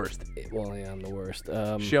 Second Yeah. worst. Well, yeah, I'm the worst.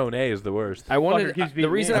 Shone is the worst. I wanted Fucker keeps the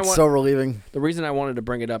beating reason me. I That's want so relieving. the reason I wanted to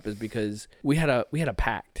bring it up is because we had a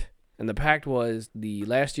pact, and the pact was the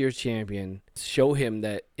last year's champion show him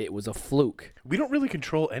that it was a fluke. We don't really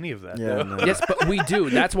control any of that. Yeah, though. no. Yes, but we do.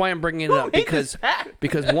 That's why I'm bringing it up because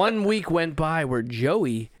 1 week went by where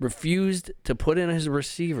Joey refused to put in his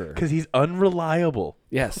receiver. Because he's unreliable.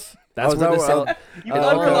 Yes, that's Oh, where is the that cell. what- You Oh,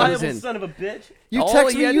 unreliable he's in. son of a bitch. You All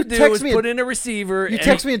text he me. had You to do text was me. put in a receiver. You and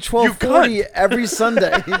text me at 12:40 every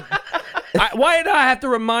Sunday. why did I have to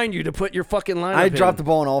remind you to put your fucking lineup I in? dropped the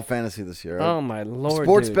ball in all fantasy this year. Oh my lord!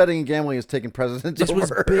 Sports dude. betting and gambling is taking precedence This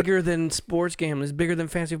was over. bigger than sports gambling. It's bigger than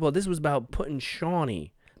fantasy football. This was about putting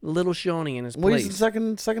Shawnee, little Shawnee, in his Well, he's place.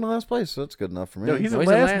 in second to last place, so that's good enough for me. No, he's No, in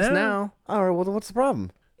he's in last last now. now. All right, well, then what's the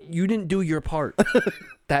problem? You didn't do your part.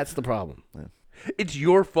 That's the problem. It's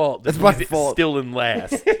your fault. It's my he's fault. Still in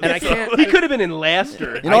last. And I can't. He could have been in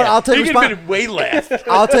laster. You know what? I'll take He could have respon- been way last.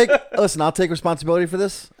 I'll take responsibility for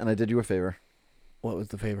this, and I did you a favor. What was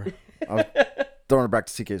the favor? I was throwing it back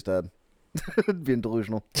to CK's dad. Being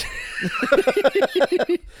delusional.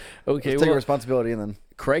 Okay, Taking well, responsibility, and then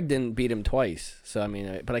Craig didn't beat him twice, so I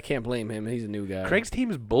mean, but I can't blame him. He's a new guy. Craig's team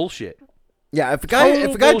is bullshit. yeah, if a guy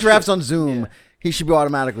Total drafts bullshit. on Zoom, he should be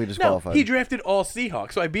automatically No, disqualified. he drafted all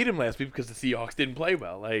Seahawks, so I beat him last week because the Seahawks didn't play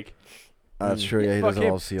well. Like, That's true. Yeah, he fuck does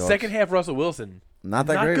him. all Seahawks. Second half, Russell Wilson. not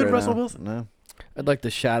that not great. good right Russell now. Wilson. No. I'd like to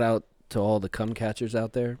shout out to all the cum catchers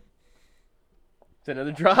out there. It's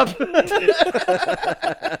another drop.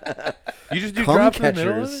 You just do Cum drops in the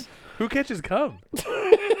middle of catchers. it? Who catches cum?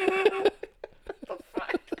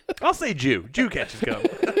 I'll say Jew. Jew catches cum.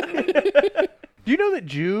 Do you know that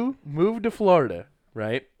Jew moved to Florida,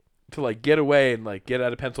 right? To like get away and like get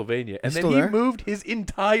out of Pennsylvania, and then still he there? moved his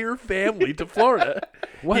entire family to Florida.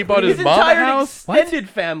 He bought His his mama entire house. extended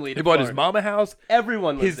family. He bought his mama house.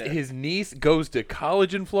 Everyone lives there. His niece goes to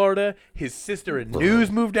college in Florida. His sister and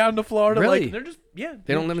News moved down to Florida. Really? Like, they're just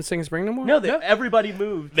They don't live in Sing Spring no more. No, everybody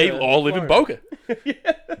moved. They to all live in Florida. Boca.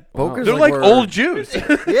 Boca's They're like where- old Jews.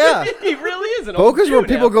 Yeah, He really is an old Boca's where Jew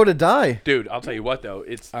people now. go to die. Dude, I'll tell you what though,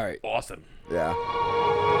 it's All right. awesome. Yeah.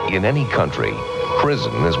 In any country,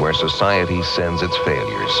 prison is where society sends its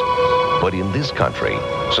failures. But in this country,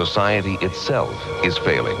 society itself is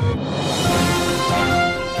failing.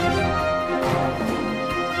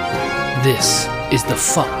 This is the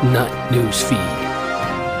Fuck Nut News Feed.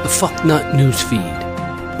 The Fuck Nut News Feed,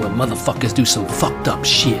 where motherfuckers do some fucked up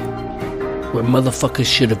shit. Where motherfuckers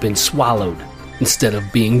should have been swallowed instead of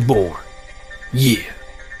being born. Yeah.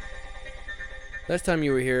 Last time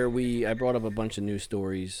you were here, I brought up a bunch of news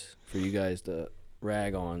stories for you guys to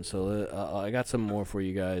rag on. So I got some more for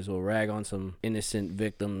you guys. We'll rag on some innocent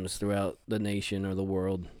victims throughout the nation or the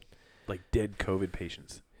world. Like dead COVID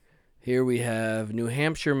patients. Here we have New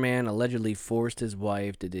Hampshire man allegedly forced his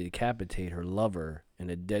wife to decapitate her lover in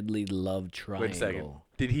a deadly love triangle. Wait a second.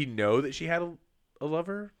 Did he know that she had a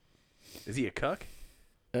lover? Is he a cuck?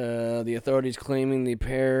 The authorities claiming the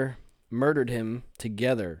pair murdered him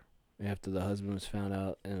together after the husband was found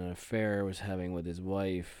out in an affair was having with his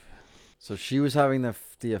wife. So she was having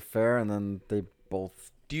the affair, and then they both.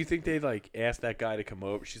 Do you think they like asked that guy to come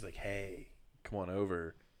over? She's like, "Hey, come on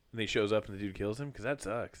over," and he shows up and the dude kills him because that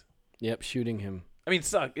sucks. Yep, shooting him. I mean,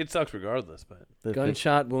 it sucks regardless, but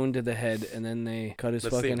Gunshot wound to the head, and then they cut his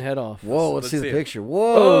Let's see fucking it. head off. Whoa, let's see the it. picture.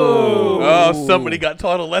 Whoa. Oh, somebody got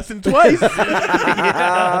taught a lesson twice.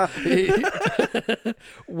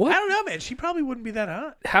 What? I don't know, man. She probably wouldn't be that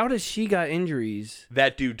hot. How does she got injuries?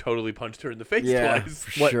 That dude totally punched her in the face Yeah, twice.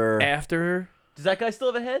 for sure. After her? Does that guy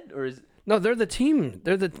still have a head, or is? No, they're the team.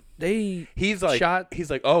 He's like, shot.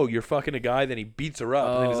 he's like, oh, you're fucking a guy. Then he beats her up,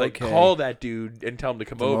 and then Oh, he's like, okay. call that dude and tell him to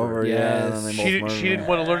come over. Yeah, and then they She both didn't. murdered She him. didn't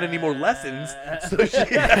want to learn any more lessons, so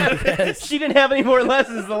she. She didn't have any more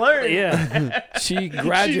lessons to learn. Yeah, she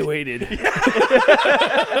graduated.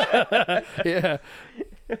 Yeah.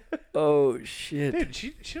 Oh shit. Dude,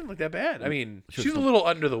 she didn't look that bad. I mean, She she's was a little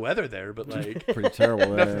under the weather there, but like Pretty terrible.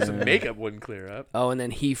 nothing. Some makeup wouldn't clear up. Oh, and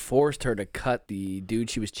then he forced her to cut the dude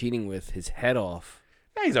she was cheating with his head off.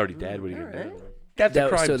 Yeah, he's already dead. What are you gonna do? That's a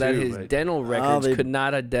crime so that too, his but dental records they- could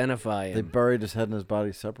not identify him. They buried his head and his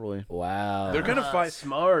body separately. Wow. they're gonna find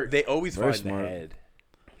smart. They always Very find smart. the head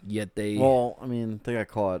Yet they. Well, I mean, they got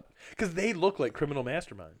caught. because they look like criminal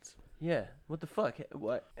masterminds, Yeah. What the fuck?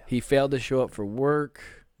 What? He failed to show up for work.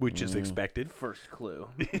 which is expected. First clue.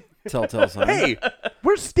 Telltale sign. Hey,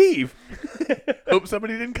 where's Steve? Hope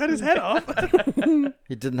somebody didn't cut his head off.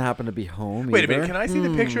 He didn't happen to be home. Wait a either. minute, can I see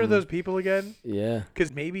the picture of those people again? Yeah.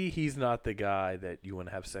 Because maybe he's not the guy that you want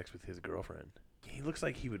to have sex with his girlfriend. He looks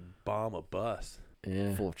like he would bomb a bus.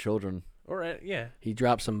 Yeah. full of children. Or yeah. He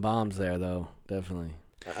dropped some bombs there, though. Definitely.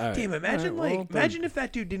 All right. Damn, imagine All right, well, imagine if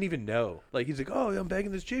that dude didn't even know. Like he's like, oh, I'm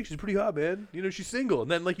banging this chick. She's pretty hot, man. You know, she's single,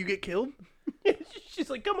 and then like you get killed. She's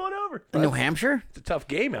like, come on over. In New Hampshire? It's a tough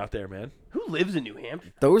game out there, man. Who lives in New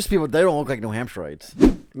Hampshire? Those people, they don't look like New Hampshireites.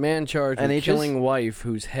 Man charged with NHs? killing wife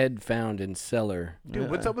whose head found in cellar. Dude,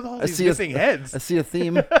 what's up with all I these see missing heads? I see a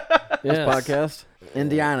theme. This podcast.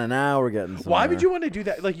 Indiana, now we're getting somewhere. Why would you want to do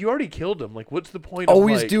that? Like, you already killed him. Like, what's the point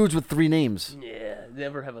Always of, like... dudes with 3 names. Yeah,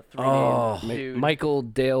 never have a 3 Oh. name. Dude. Michael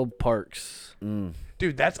Dale Parks.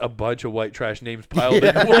 Dude, that's a bunch of white trash names piled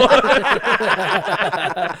in one.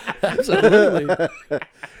 Absolutely.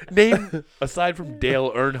 Name, aside from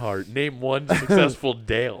Dale Earnhardt, name one successful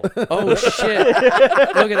Dale. Oh, shit.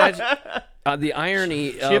 Look at that. The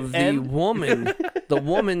irony Chip of N? the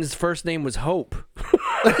woman's first name was Hope.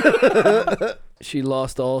 She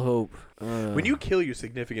lost all hope. When you kill your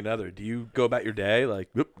significant other, do you go about your day like,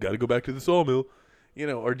 gotta go back to the sawmill? You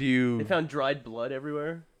know, or do you... They found dried blood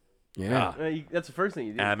everywhere. Yeah. That's the first thing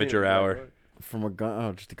you do. Amateur hour. From a gun?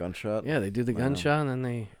 Oh, just a gunshot? Yeah, they do the gunshot and then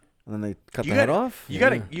they... And then they cut the head off? You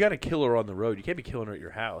gotta kill her on the road. You can't be killing her at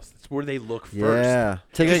your house. That's where they look first. Yeah.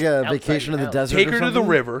 Take like a vacation in the desert. Take or her to the something?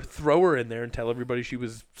 river, throw her in there, and tell everybody she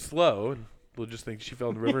was slow, and we'll just think she fell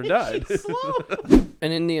in the river and died.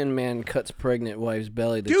 An Indian man cuts pregnant wife's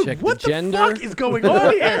belly to Dude, check what the gender. fuck is going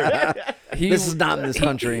on here? This is not in this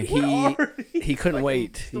country. He couldn't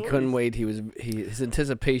wait. He couldn't wait. His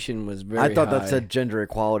anticipation was very I thought high. that said gender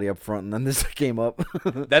equality up front, and then this came up.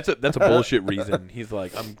 That's a bullshit reason. He's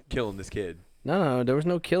like, I'm killing this kid. No, there was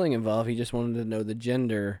no killing involved. He just wanted to know the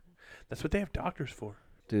gender. That's what they have doctors for.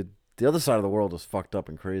 Dude, the other side of the world is fucked up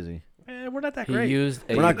and crazy. We're not that He great. used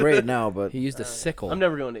We're not great now, but... He used a sickle. I'm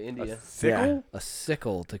never going to India. Sickle? A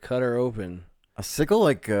sickle to cut her open. A sickle?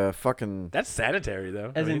 Like fucking... That's sanitary,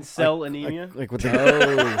 though. As in cell anemia? Like with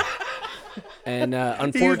the... And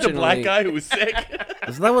unfortunately... He used a black guy who was sick.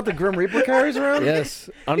 Isn't that what the Grim Reaper carries around? Yes.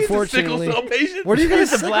 Unfortunately... He's a sickle cell patient? Where do you get a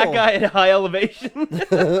He's a black guy at high elevation.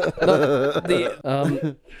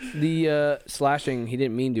 The slashing, he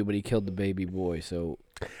didn't mean to, but he killed the baby boy, so...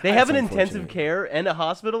 They have an intensive care and a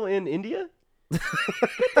hospital in India? Get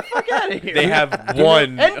the fuck out of here. They have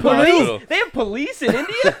one and police. hospital. They have police in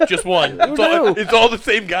India? Just one. It's all the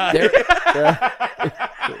same guy.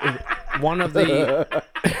 One of the...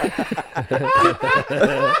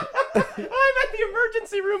 I'm at the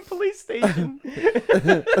emergency room police station.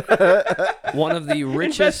 One of the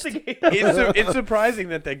richest... It's surprising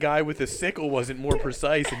that the guy with the sickle wasn't more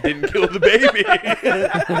precise and didn't kill the baby.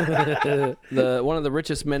 One of the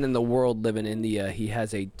richest men in the world live in India. He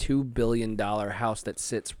has a $2 billion house that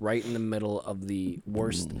sits right in the middle of the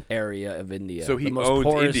worst area of India. So he The most owns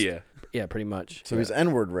poorest- India. Yeah, pretty much. So he's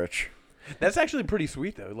N-word rich. That's actually pretty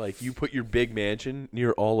sweet, though. Like, you put your big mansion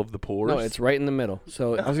near all of the poor. No, it's right in the middle.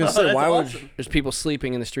 So I was gonna say, why would there's people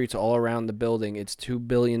sleeping in the streets all around the building. It's $2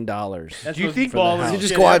 billion. Do you think does he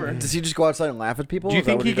just go out? Does he just go outside and laugh at people? Do you Is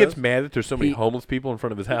that think what he gets does? mad that there's so many He- homeless people in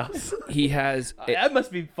front of his house? He has That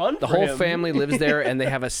must be fun the for whole him. family lives there, and they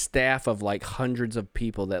have a staff of like hundreds of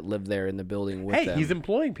people that live there in the building with Hey, them. he's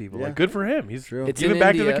employing people. Yeah. Like, good for him. He's It's giving in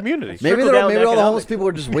back to the India. community. Maybe Trickle down maybe all the homeless economics. people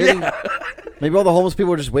are just waiting. Maybe all the homeless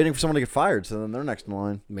people are just waiting for someone to get fired, so then they're next in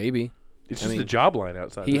line. Maybe. It's I just mean, a job line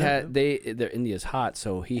outside. He that. had India's hot,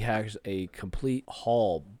 so he has a complete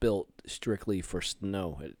hall built strictly for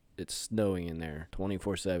snow. It's snowing in there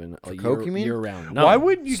 24/7 For coke, you mean? year round. No, Why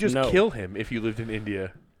wouldn't you just snow. kill him if you lived in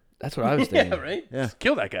India? That's what I was thinking. Yeah, right? Yeah. Just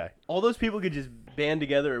kill that guy. All those people could just band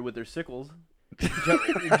together with their sickles,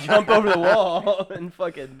 jump over the wall, and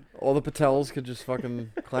fucking... All the Patels could just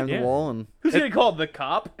fucking climb Yeah. the wall and Who's gonna call the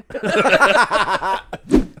cop?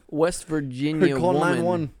 West Virginia call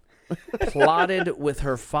woman 911. plotted with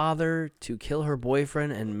her father to kill her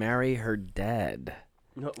boyfriend and marry her dad.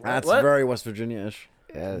 No, That's what? very West Virginia-ish.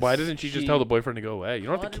 Yes. Why doesn't she just tell the boyfriend to go away? You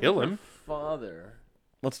don't have to Plotted kill with him. her Father.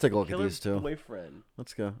 Let's take a look Kill at her these two. boyfriend.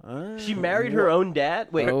 Let's go. She married her own dad?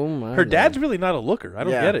 Wait, Oh my Her God. dad's really not a looker. I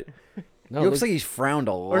don't Yeah. get it. No, He looks look- like he's frowned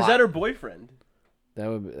a lot. or is that her boyfriend?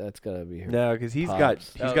 that's gotta be her. No, because he's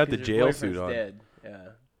Pops. got Oh, got the 'cause her jail boyfriend's suit on. Dead. Yeah.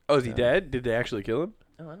 Oh, is he dead? Did they actually kill him?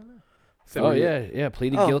 Oh, I don't know. So Oh yeah,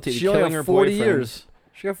 pleaded guilty to she only killing got her 40 boyfriend. years.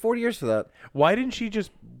 She got 40 years for that. Why didn't she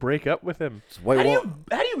just break up with him? It's white How do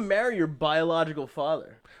wall. you marry your biological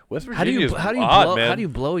father? West How do you Virginia's how do you odd, blow man. how do you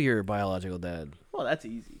blow your biological dad? Well, that's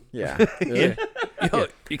easy. Yeah. Yeah. Yeah,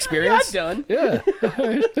 Experience? done. Yeah.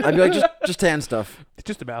 I'd be like, just hand stuff. It's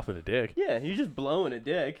just a mouth and a dick. Yeah, you're just blowing a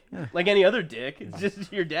dick. Like any other dick. It's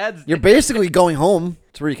just your dad's You're dick. basically going home.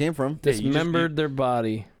 That's where you came from. Dismembered their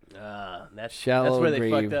body. That's Shallow where they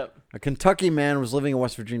grave. fucked up. A Kentucky man was living in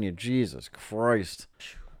West Virginia. Jesus Christ.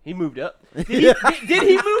 He moved up. Did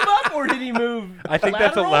he move up or did he move? I think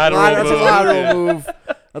that's a lateral? lateral That's move. a lateral move.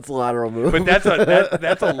 That's a lateral move. But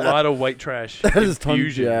that's a lot of white trash That is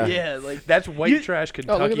confusion. Yeah, like That's white trash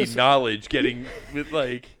Kentucky this. knowledge getting with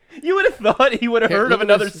like. you would have thought he would have Here, heard look of at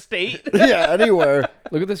another this. state. Yeah, anywhere.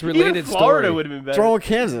 Look at this Even related Florida story. would have been What's better. wrong with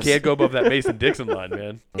Kansas? Can't go above that Mason-Dixon line,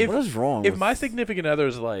 man. What is wrong? If with- my significant other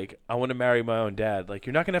is like, I want to marry my own dad, like,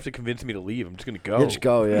 you're not going to have to convince me to leave. I'm just going to go. Yeah, just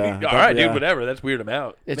go, yeah. All right, Yeah. dude, whatever. That's weird. I'm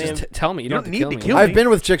out. It's Man, just tell me. You don't have need to to kill kill me. me. I've been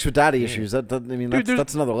with chicks with daddy issues. I mean, Dude,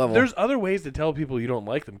 that's another level. There's other ways to tell people you don't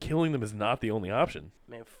like them. Killing them is not the only option.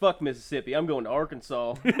 Man, fuck Mississippi. I'm going to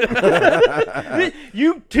Arkansas.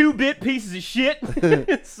 You 2-bit pieces of shit.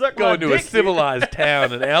 Suck my Going to a dick, civilized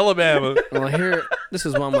town in Alabama. Well, here, this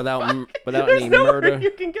is one without There's any nowhere murder.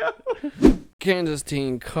 you can go. Kansas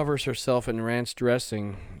teen covers herself in ranch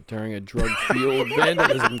dressing during a drug-fueled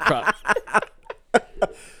vandalism crop.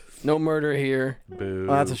 No murder here. Boo.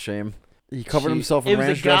 Oh, that's a shame. He covered She- himself It in was a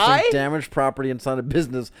ranch guy? dressing, damaged property inside a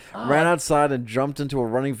business, ran outside and jumped into a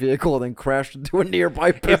running vehicle, and then crashed into a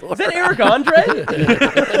nearby pillar. Is that Eric Andre?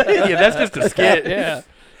 Yeah, that's just a skit. Yeah.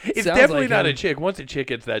 It's Sounds definitely like not him. a chick. Once a chick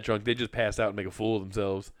gets that drunk, they just pass out and make a fool of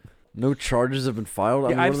themselves. No charges have been filed. Yeah, I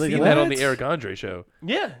mean, I've what are they seen gonna- that on the Eric Andre show.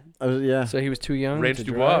 Yeah. Yeah, So he was too young Ranch to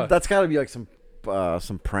du drive? Bois. that's got to be like some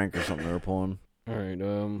prank or something they were pulling. All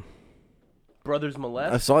right. Brothers I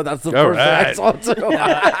molest. saw that's the All first thing I right. saw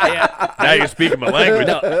too. Now you're speaking my language.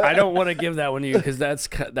 No, I don't want to give that one to you because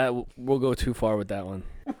that we'll go too far with that one.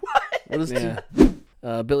 What is Yeah.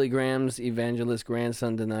 Billy Graham's evangelist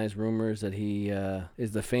grandson denies rumors that he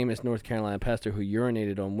is the famous North Carolina pastor who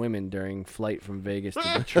urinated on women during flight from Vegas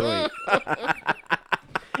to Detroit.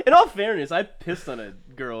 In all fairness, I pissed on a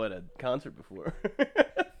girl at a concert before.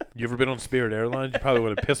 You ever been on Spirit Airlines? You probably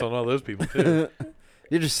would have pissed on all those people too.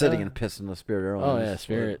 You're just sitting and pissing the Spirit Airlines. Oh yeah,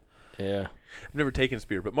 Spirit. Yeah. I've never taken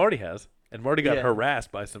Spirit, but Marty has, and Marty got Yeah.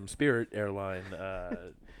 harassed by some Spirit airline.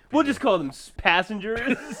 We'll just call them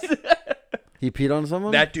passengers. He peed on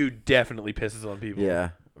someone? That dude definitely pisses on people. Yeah,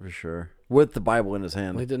 for sure. With the Bible in his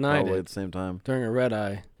hand. He denied probably it. at the same time. During a red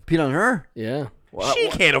eye. Peed on her? Yeah. She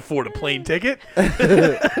can't afford a plane ticket.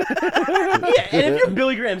 Yeah, and if you're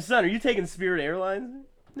Billy Graham's son, are you taking Spirit Airlines?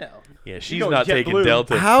 No. Yeah, she's going not taking JetBlue.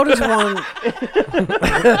 Delta. How does one...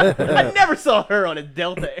 I never saw her on a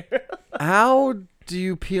Delta Air. How do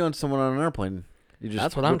you pee on someone on an airplane? You just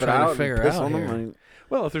That's what I'm whip it trying to out and figure piss out on them? here. I mean,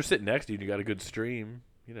 Well, if they're sitting next to you and you got a good stream,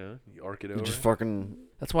 you arc it over. you just fucking...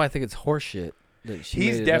 That's why I think it's horseshit. That she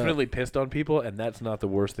He's made it definitely pissed on people, and that's not the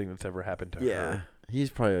worst thing that's ever happened to Yeah. her. He's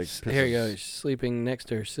probably like... up. Here you go. She's sleeping next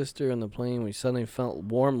to her sister on the plane when she suddenly felt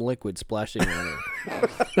warm liquid splashing on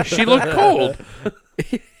her. She looked cold.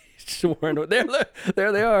 She's wearing,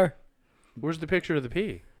 there they are. Where's the picture of the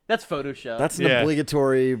pee? That's Photoshop. That's an Yeah.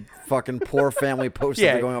 obligatory fucking poor family post that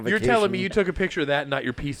Yeah, they're going on you're vacation. telling me you took a picture of that, not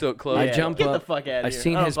your pea-soaked clothes? I Yeah, jump get up. the fuck out I of here.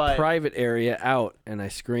 seen I don't his buy it. private area out, and I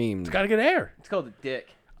screamed. It's got to get air. It's called a dick.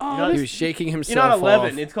 He was shaking himself You're not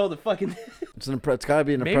 11. off. It's called a fucking... It's got to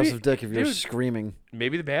be an Maybe- impressive dick if you're dude, screaming.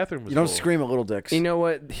 Maybe the bathroom was You don't full. scream at little dicks. You know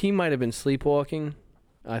what? He might have been sleepwalking.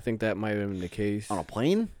 I think that might have been the case. On a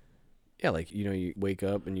plane? Yeah, like, you wake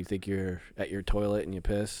up and you think you're at your toilet and you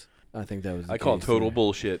piss. I think that was the I call it case total there.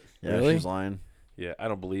 bullshit. Yeah, Really? she's lying. Yeah, I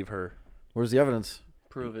don't believe her. Where's the evidence?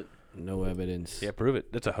 Prove it. No evidence. Yeah, prove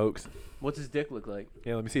it. That's a hoax. What's his dick look like?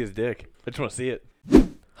 Yeah, let me see his dick. I just want to see it.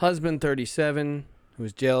 Husband 37 who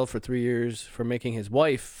was jailed for 3 years for making his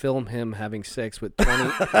wife film him having sex with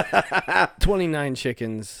 29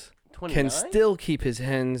 chickens. 29? Can still keep his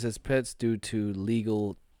hens as pets due to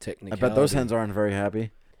legal I technicality. bet those hens aren't very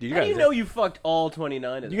happy. Dude, How do you know you fucked all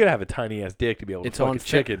 29 of them? You gotta have a tiny ass dick to be able to It's fuck on a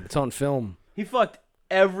chicken. It's on film. He fucked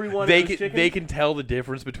everyone. They of those can chickens? they can tell the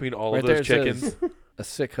difference between all Right of those there it chickens. says, a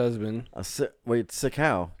sick husband. Wait, sick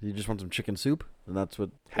how? You just want some chicken soup? And that's what...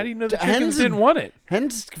 How do you know the Hens chickens and- didn't want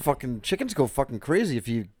it? Chickens go fucking crazy if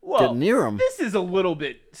you Well, get near them. This is a little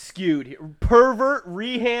bit skewed here. Pervert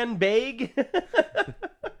Rehan Beg.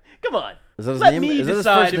 Come on. Is that his Let name? me Is that his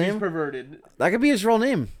decide first if name? he's perverted. That could be his real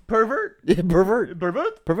name. Pervert? Yeah, pervert.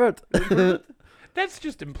 Pervert? Pervert. That's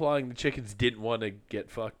just implying the chickens didn't want to get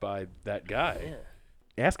fucked by that guy.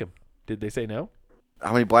 Ask him. Did they say no?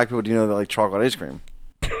 How many black people do you know that like chocolate ice cream?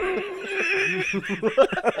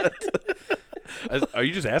 Are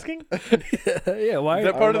you just asking? Yeah, why? Is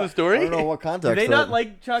that part of the story? I don't know what Do context. they though. not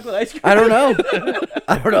like chocolate ice cream? I don't know.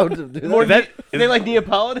 I don't know. Do More they? do they like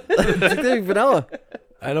Neapolitan? They think vanilla.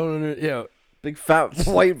 I don't know. Yeah, Big fat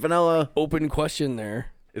white vanilla. open question there.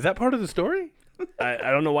 Is that part of the story? I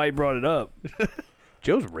don't know why he brought it up.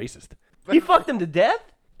 Joe's racist. He fucked him to death?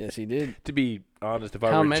 Yes, he did. To be honest, if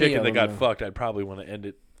I How were a many chicken of that them, got though? fucked, I'd probably want to end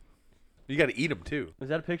it. You got to eat them too. Is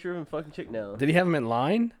that a picture of him fucking chick? No. Did he have him in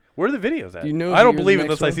line? Where are the videos at? Do you know I don't you're the believe it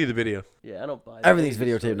next unless I one? see the video. Yeah, I don't buy. Everything's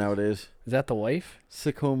baby videotaped stories. nowadays. Is that the wife?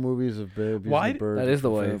 Sick home movies of babies Why and d- birds. That is the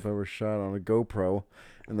and wife. If I were shot on a GoPro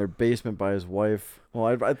in their basement by his wife.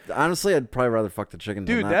 Well, honestly, I'd probably rather fuck the chicken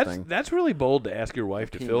Dude, than that thing. that's really bold to ask your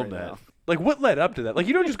wife to Peeing film right that. now. Like, what led up to that? Like,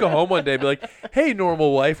 you don't just go home one day and be like, "Hey,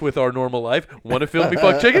 normal wife with our normal life, want to film me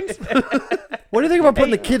fuck chickens?" What do you think about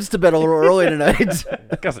putting the kids to bed a little early tonight?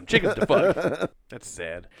 Got some chickens to fuck. That's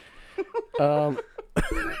sad. I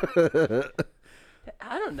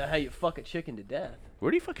don't know how you fuck a chicken to death.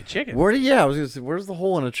 Where do you fuck a chicken? I was gonna say, where's the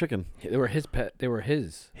hole in a chicken? They were his pet. They were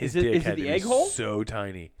his. His Is it- dick is it had the to egg be hole? so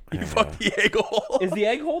tiny. You fuck the egg hole. Is the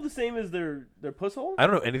egg hole the same as their puss hole? I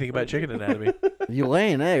don't know anything about chicken anatomy. You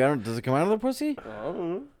lay an egg. Does it come out of the pussy? I don't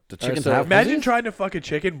know. Do chickens so have Imagine pussies? trying to fuck a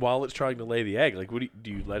chicken while it's trying to lay the egg. Like, what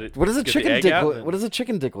do you let it? What does a get the chicken egg dick? out Look, and- what does a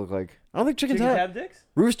chicken dick look like? I don't think chickens, Chickens have dicks?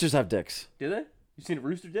 Roosters have dicks. Do they? You seen a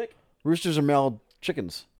rooster dick? Roosters are male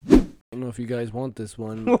chickens. I don't know if you guys want this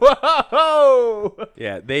one. Whoa!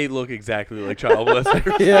 Yeah, they look exactly like child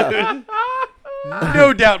molesters. Yeah.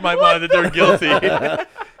 No doubt in my mind that they're guilty.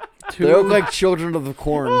 They look like children of the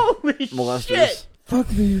corn Holy molesters. shit! Fuck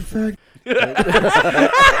me, you fag.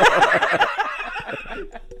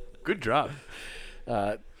 Good job.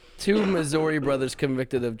 Two Missouri brothers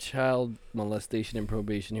convicted of child molestation and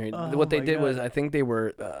probation hearing. Oh What they my did God. was, I think they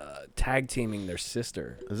were tag teaming their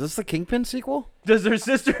sister. Is this the Kingpin sequel? Does their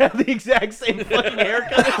sister have the exact same fucking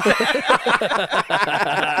haircut?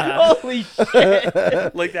 Holy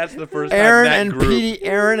shit! Like that's the first time Aaron that and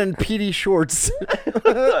group. Petey Shorts.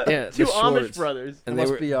 Yeah, Two the Amish Shorts. brothers. And It they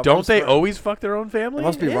must were, be, Don't they Rumspringa. always fuck their own family? It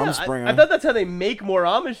must be Yeah, Rumspringa. I thought that's how they make more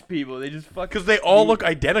Amish people. They just fuck. Because they all look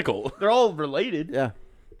identical. They're all related. Yeah.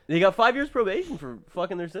 They got 5 years probation for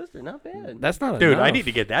fucking their sister. Not bad. that's not Dude, enough. I need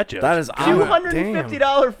to get that joke. That is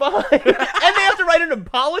 $250 fine, and they have to write an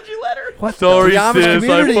apology letter. What? Sorry, The Amish sis,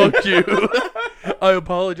 community. I fucked you. I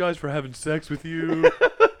apologize for having sex with you.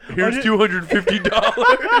 Here's $250.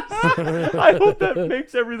 I hope that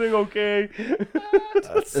makes everything okay.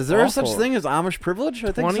 Is there such awful. thing as Amish privilege?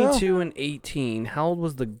 I think 22 so. and 18. How old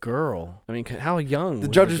was the girl? I mean, how young? The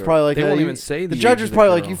was judge is girl? probably like, they won't you- even say the age judge of is the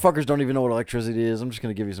probably like, girl. you fuckers don't even know what electricity is. I'm just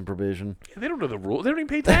gonna give you some probation. They don't know the rules. They don't even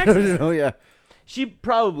pay I don't taxes. know. Yeah, She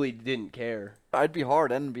probably didn't care. I'd be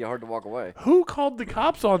hard and it'd be hard to walk away. Who called the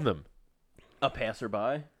cops on them? A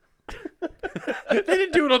passerby. They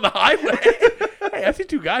didn't do it on the highway. Hey, I see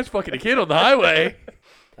two guys fucking a kid on the highway.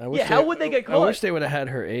 I wish Yeah, how would they get I caught? wish they would have had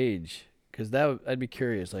her age, because I'd be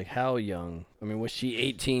curious, like how young. I mean, was she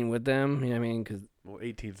 18 with them? You know what I mean? Because Well,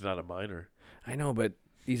 18's not a minor. I know, but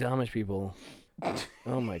these Amish people.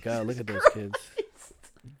 Oh my God! Look at those kids.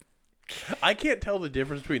 I can't tell the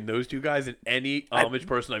difference between those two guys and any Amish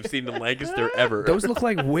person I've seen in Lancaster ever. Those look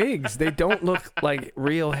like wigs. They don't look like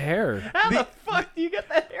real hair. How the fuck do you get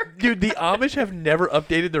that hair? Dude, the Amish have never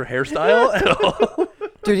updated their hairstyle at all.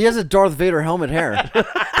 Dude, he has a Darth Vader helmet hair.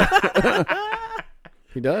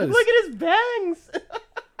 He does. Look at his bangs.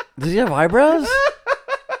 Does he have eyebrows?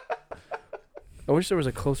 I wish there was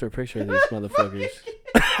a closer picture of these motherfuckers.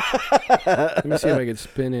 Let me see if I can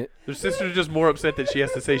spin it. Their sister's just more upset that she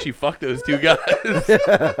has to say she fucked those two guys. She's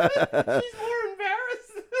more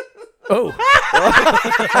embarrassed. Oh.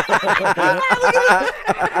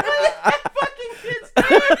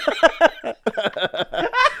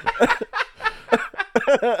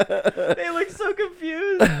 They look so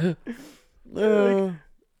confused.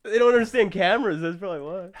 They don't understand cameras. That's probably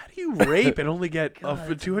why. How do you rape and only get a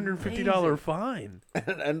 $250 fine?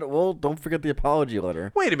 and well, don't forget the apology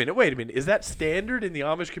letter. Wait a minute. Is that standard in the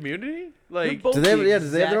Amish community? Like, both Do they have? the Yeah, do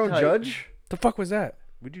they have their own exact height. judge? The fuck was that?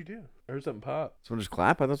 what'd you do? I heard something pop. Someone just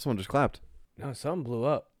clap? I thought someone just clapped. No, something blew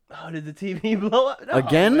up. Oh, did the TV blow up? No,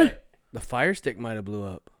 Again? man. The fire stick might have blew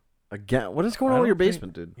up. Again? What is going I on in your don't think-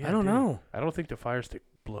 basement, dude? I don't know. I don't think the fire stick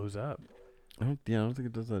blows up. I don't think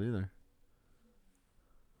it does that either.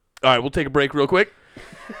 All right, we'll take a break real quick.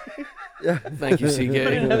 Yeah. Thank you, Put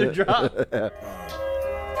another CK. drop. That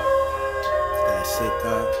shit,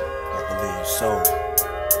 I believe so.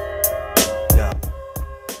 Yeah.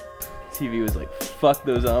 TV was like, fuck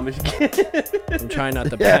those Amish kids. I'm trying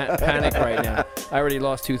not to panic right now. I already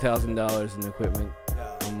lost $2,000 in equipment.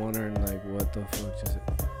 I'm wondering, like, what the fuck just...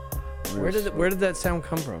 Where did that sound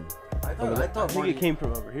come from? I think it came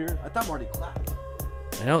from over here. I thought Marty clapped.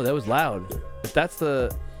 I know, that was loud. If that's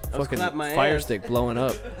the fucking clap my fire ass. stick blowing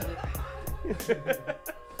up.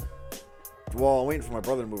 Well, I'm waiting for my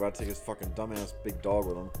brother to move out to take his fucking dumbass big dog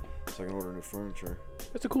with him so I can order new furniture.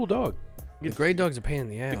 That's a cool dog. The gray dog's a pain in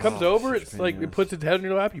the ass. It comes over. It's like it puts its head on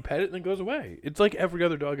your lap. You pet it, and then goes away. It's like every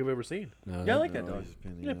other dog I've ever seen. No, Yeah, I like that dog.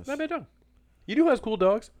 Yeah, not bad dog. You know who has cool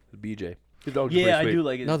dogs? BJ. His dog's Yeah, pretty I do sweet.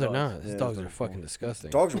 like it. No, they're not. His dogs are fucking disgusting.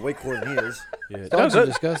 Dogs are way cooler than he is. Yeah, Dogs are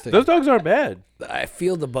disgusting. Those dogs aren't bad. I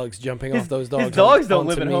feel the bugs jumping off those dogs. His dogs don't onto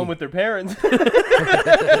live at me. home with their parents. They're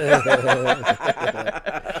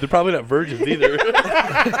probably not virgins either.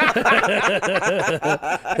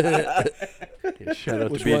 Yeah, shout out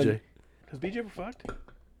Which to BJ. one? Has BJ ever fucked?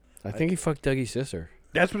 I think he fucked Dougie's sister.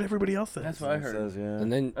 That's what everybody else says. That's what I heard. Says, yeah.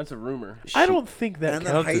 And then That's a rumor. I don't think that And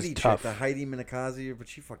the counts Heidi as chick, tough. the Heidi Minakazi, but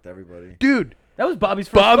she fucked everybody. Dude, That was Bobby's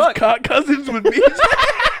first Bob's fuck. cousins with BJ.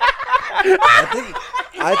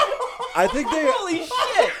 I think they. Holy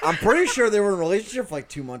shit! I'm pretty sure they were in a relationship for like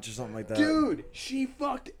 2 months or something like that. Dude, she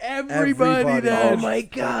fucked everybody Everybody. then. Oh my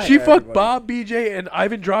God. She fucked Everybody. Bob, BJ, and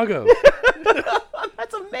Ivan Drago.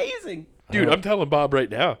 That's amazing. Dude, I'm telling Bob right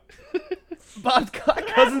now. Bob's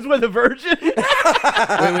cousins with a virgin. wait.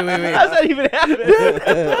 How's that even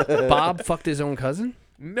happen? Bob fucked his own cousin?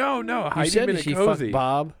 No, You Heidi said she fucked Minakazi.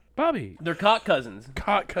 Bob. Bobby. They're cock cousins.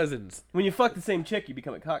 Cock cousins. When you fuck the same chick, you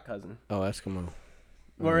become a cock cousin. Oh, Eskimo.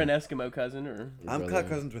 Or an Eskimo cousin, or I'm cut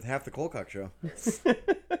cousins with half the Colcock show.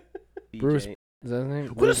 Bruce. BJ. Is that his name?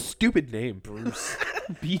 What a stupid name. Bruce.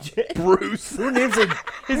 BJ. Bruce. Who names a?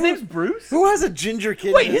 His name's Bruce? Who has a ginger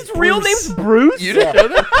kid? Wait, named his real Bruce? name's Bruce? You didn't know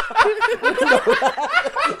that?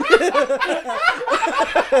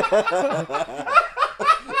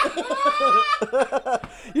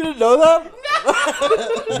 You didn't know that?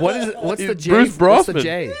 What's the J? Bruce What's the Brosnan.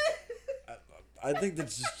 J? I think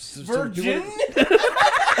that's just so Virgin?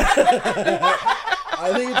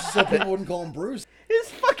 I think it's just so people wouldn't call him Bruce. His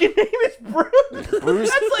fucking name is Bruce. Bruce?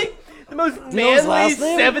 That's like the most you know his manly last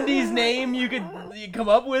name? 70s name you could come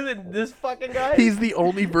up with, and this fucking guy? He's the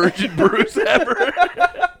only virgin Bruce ever.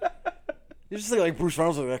 You just think like Bruce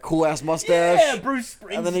Reynolds with a cool ass mustache. Yeah, Bruce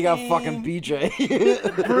Springsteen. And then you got fucking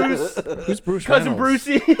BJ. Bruce. Who's Bruce Cousin Reynolds?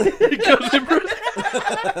 Brucey. Cousin Bruce.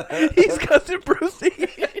 He's Cousin Brucey.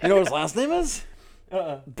 You know what his last name is?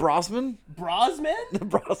 Brosman? Brosman?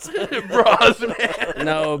 Brosman. Brosman.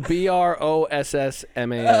 No,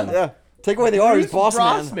 BROSSMAN. Yeah. Take away the R, he's Boss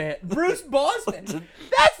Man. Brosman. Bruce Bossman.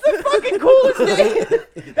 That's the fucking coolest name.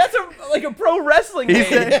 That's like a pro wrestling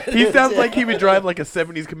name. He sounds like he would drive like a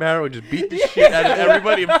 70s Camaro and just beat the shit out of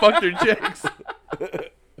everybody and fuck their chicks.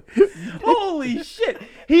 Holy shit.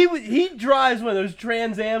 He drives one of those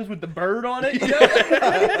Trans Ams with the bird on it. You know?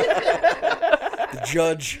 The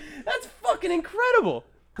judge. That's fucking incredible.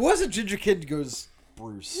 Who has a ginger kid who goes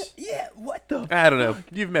Bruce? Yeah, what the I don't know.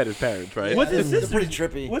 You've met his parents, right? What's his They're sister's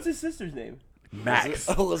pretty trippy. What's his sister's name? Max.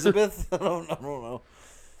 Elizabeth? I don't know.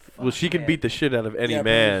 Well, she can beat the shit out of any Yeah,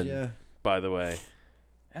 man, yeah. by the way.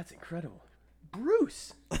 That's incredible.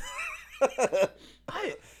 Bruce.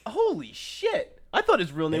 Holy shit. I thought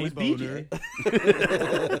his real name was BJ.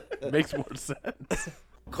 Makes more sense.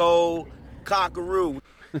 Cold cockaroo.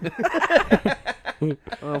 I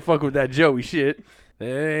don't fuck with that Joey shit.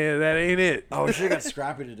 That ain't it. Oh, we should have got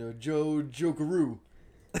Scrappy to do it. Jokeroo.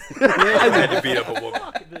 I had to beat up a woman.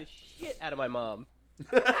 Fuck the shit out of my mom.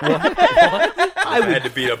 I had to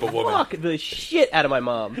beat up a woman. Fuck the shit out of my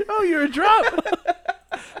mom. Oh, you're a drop.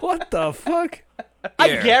 What the fuck?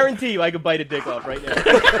 I guarantee you I could bite a dick off right now.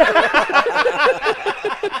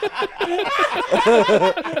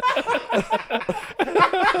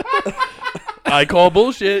 I call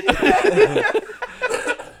bullshit.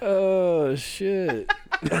 Oh shit.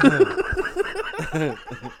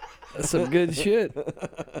 That's some good shit.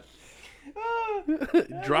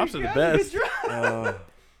 Drops are the best.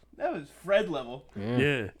 That was Fred level.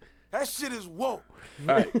 Yeah. That shit is woke.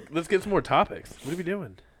 All right, let's get some more topics. What are we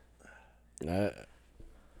doing? I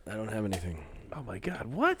don't have anything. Oh my god,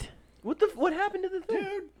 what? What happened to the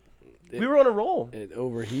thing? We were on a roll. It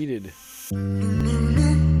overheated.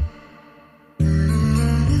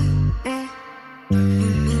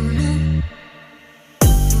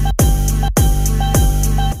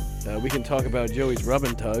 We can talk about Joey's rub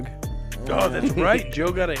and tug. Oh, that's right.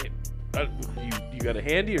 Joe got a. You got a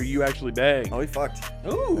handy, or you actually banged? Oh, he fucked.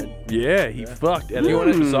 Ooh. Yeah, he fucked at You a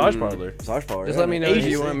wanna- massage parlor. Massage parlor. Just yeah. let me know if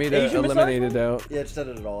you want me to Asian eliminate it out. Yeah, just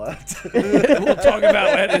edit it all out. We'll talk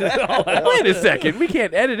about editing it all out. Wait a second, we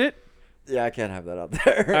can't edit it. Yeah, I can't have that up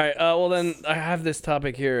there. All right. Well, then I have this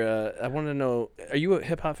topic here. I want to know: are you a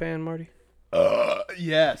hip hop fan, Marty?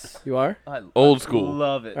 Yes. You are. Old school.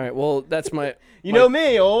 Love it. All right. Well, that's my. You know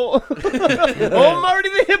me, old Marty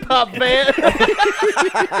the hip hop fan.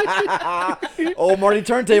 Oh, Marty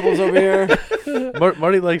Turntables over here.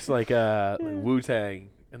 Marty likes like Wu Tang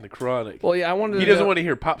and the Chronic. Well, yeah. I wanted. He doesn't want to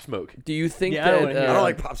hear Pop Smoke. Do you think Yeah, I don't that? wanna hear I don't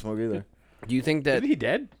like Pop Smoke either. Do you think that Isn't he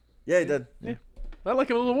dead? Yeah, he did. Yeah. I like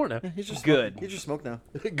him a little more now. He's just Good. He just smoked now.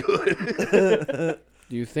 Good.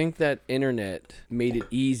 Do you think that internet made it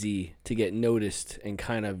easy to get noticed and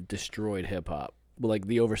kind of destroyed hip hop? Like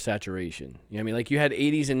the oversaturation. You know what I mean? Like you had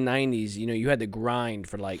 80s and 90s, you know, you had to grind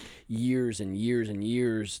for like years and years and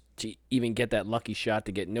years to even get that lucky shot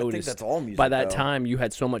to get noticed. I think that's all music. By that though. time, you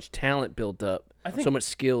had so much talent built up, I think so much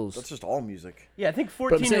skills. That's just all music. Yeah, I think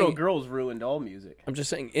But I'm 14-year-old saying- girls ruined all music. I'm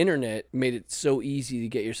just saying internet made it so easy to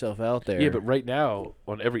get yourself out there. Yeah, but right now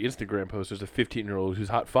on every Instagram post, there's a 15-year-old who's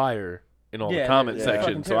hot fire in all Yeah, the comment yeah. section,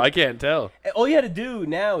 Fucking so I can't tell. All you had to do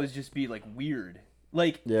now is just be like weird.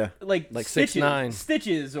 Like Like Stitches, 6ix9ine.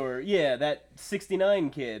 Stitches, or that 69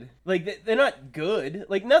 kid. Like they're not good.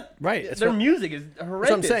 Like not right. That's Their what- music is horrendous.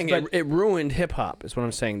 That's what I'm saying. But It ruined hip hop. Is what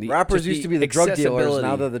I'm saying. Rappers just used to be the drug dealers. Now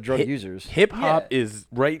accessibility. they're the drug users. Hip hop is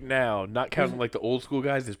right now, not counting like the old school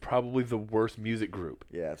guys, is probably the worst music group.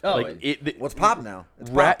 Yeah, it's like what's pop now? It's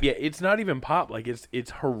rap. pop. Yeah, it's not even pop. Like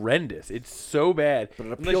it's horrendous. It's so bad. But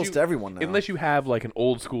it appeals to everyone now. Unless you have like an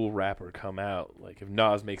old school rapper come out, like if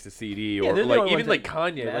Nas makes a CD, Yeah, or they're the like only even ones like that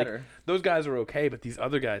Kanye, like matter. those guys are okay, but these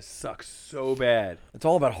other guys suck so bad. It's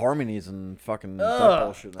all about harmonies and fucking that Ugh.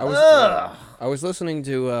 bullshit. I was listening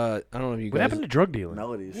to I don't know if you guys. What happened to drug dealing?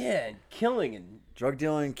 Melodies. yeah, and killing and Drug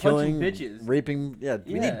dealing, Punching killing, bitches. raping. Yeah,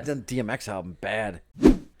 we Yeah. need the DMX album bad. I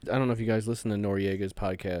don't know if you guys listen to Noriega's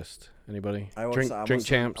podcast. Anybody? I'm Drink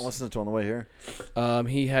Champs. I'm listening to it on the way here.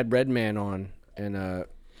 He had Redman on, and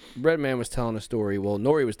Redman was telling a story. Well,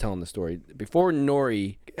 Nori was telling the story before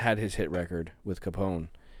Nori had his hit record with Capone.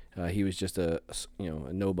 He was just a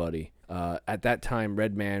nobody. At that time,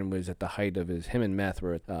 Redman was at the height of him and Meth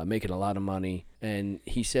were making a lot of money. And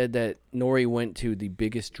he said that Nori went to the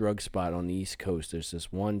biggest drug spot on the East Coast. There's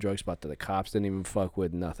this one drug spot that the cops didn't even fuck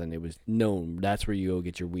with, nothing. It was known. That's where you go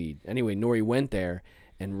get your weed. Anyway, Nori went there,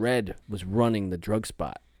 and Red was running the drug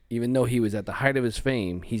spot. Even though he was at the height of his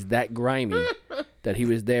fame, he's that grimy that he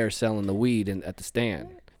was there selling the weed at the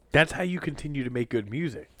stand. That's how you continue to make good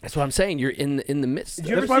music. That's what I'm saying. You're in the midst.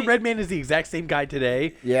 That's why Redman is the exact same guy today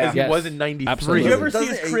as he Yes. was in '93. Absolutely. Did you ever see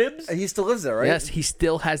his cribs? He still lives there, right? Yes, he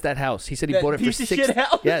still has that house. He said he That bought it for piece of 6. shit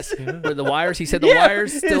house? Yes, but the wires. He said the Yeah.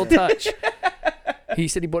 wires still touch. He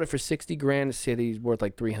said he bought it for $60,000. He said he's worth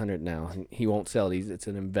like $300 now. He won't sell it. It's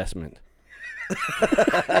an investment.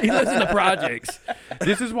 He lives in the projects.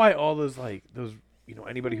 This is why all those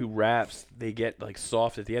anybody who raps, they get like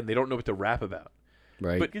soft at the end. They don't know what to rap about.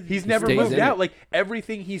 Right. But Because he's he never stays moved in out. it. Like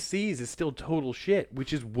everything he sees is still total shit,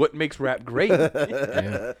 which is what makes rap great.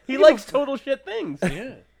 Yeah. He likes total shit things.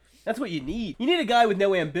 Yeah. That's what you need. You need a guy with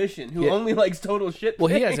no ambition who Yeah. only likes total shit Well,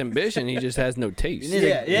 he things. has ambition. He just has no taste. You need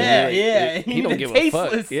a- Yeah. He You don't need give a a fuck.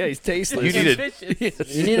 tasteless. Yeah, he's tasteless. You need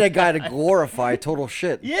ambitious. You need a guy to glorify total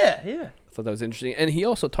shit. Yeah. I thought that was interesting. And he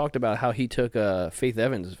also talked about how he took Faith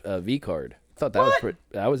Evans' V card. I thought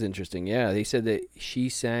that was interesting. Yeah, they said that she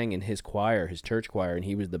sang in his choir, his church choir, and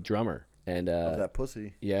he was the drummer. And Of that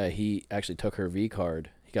pussy. yeah, he actually took her V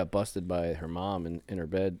card. He got busted by her mom in her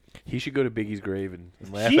bed. He should go to Biggie's grave and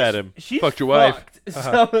laugh She's- at him. she's Fucked your wife. fucked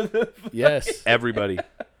some of the Yes. Everybody.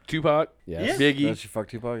 Tupac. Yes. Biggie. That she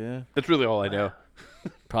fucked Tupac, yeah. That's really all I know.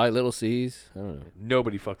 Probably Little C's. I don't know.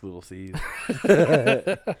 Nobody fucked Little C's.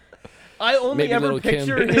 I only Maybe ever Little Kim.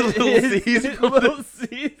 picture Little C's from Little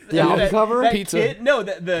C's. The album cover? That Pizza. Kid, no,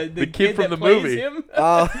 the kid from that the plays movie. Him.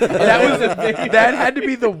 That had to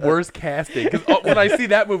be the worst casting. Because when I see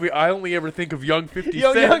that movie, I only ever think of young 50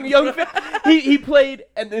 Cent. young. He played,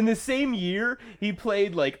 and in the same year, he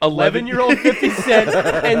played like 11-year-old 50 Cent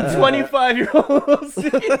and 25-year-old Little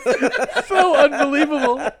C's. So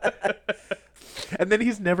unbelievable. And then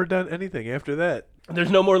he's never done anything after that.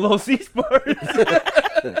 There's no more Little C's parts.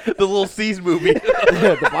 The Little C's movie. the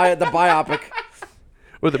biopic.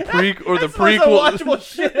 Or the prequel. That's unwatchable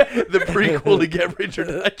shit. The prequel to Get Rich or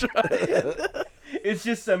Die Trying. It's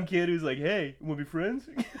just some kid who's like, "Hey, want to be friends?"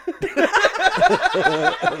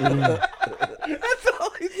 That's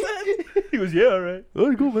all he said. He goes, "Yeah, all right. All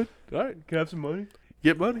right, cool, man. All right. Can I have some money?"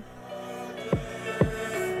 Get money.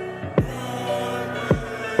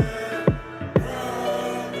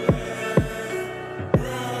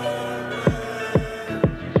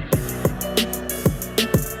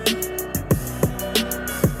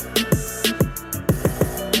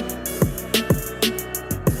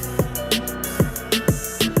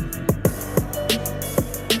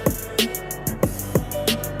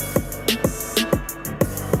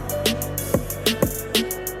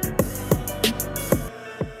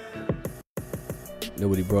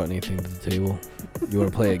 Nobody brought anything to the table. You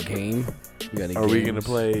want to play a game? You got any Are we games? going to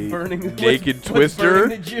play Burning Naked what's Twister?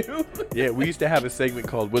 burning the Jew? Yeah, we used to have a segment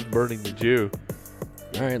called What's Burning the Jew.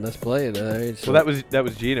 All right, let's play it. All right, so Well, that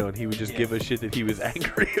was Gino, and he would just give us shit that he was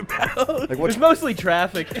angry about. Like it's mostly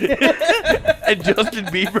traffic. And Justin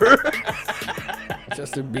Bieber.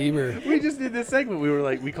 Justin Bieber. We just did this segment.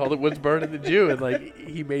 We called it "What's Burning the Jew," and like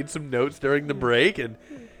he made some notes during the break, and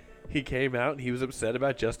he came out and he was upset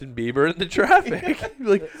about Justin Bieber and the traffic.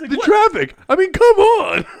 The traffic. I mean, come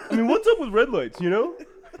on. I mean, what's up with red lights? You know?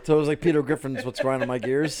 So it was like Peter Griffin's "What's Grinding My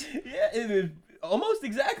Gears." Yeah, almost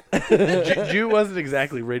exactly. Jew wasn't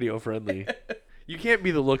exactly radio friendly. You can't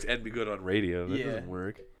be the looks and be good on radio. That doesn't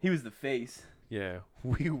work. He was the face. Yeah,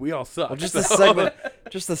 we all suck. Well, just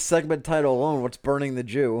the segment title alone. What's burning the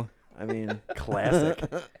Jew? I mean, classic.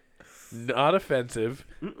 Not offensive.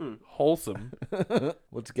 Wholesome.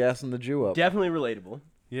 What's gassing the Jew up? Definitely relatable.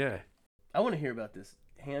 Yeah. I want to hear about this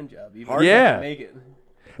hand job. Even Hard if I yeah. can make it.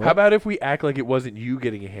 How about if we act like it wasn't you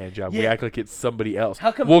getting a hand job? We Yeah. act like it's somebody else.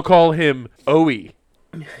 How come- We'll call him Owie.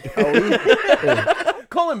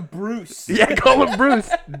 Call him Bruce. Yeah, call him Bruce.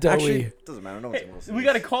 Actually, doesn't matter. No one's gonna listen. We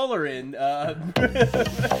got a caller in.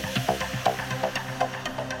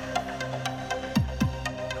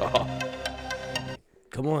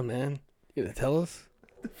 Come on, man. You gonna tell us?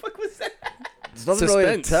 The fuck was that? There's nothing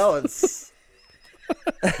really to tell. It's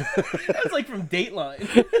That's like from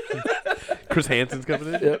Dateline. Chris Hansen's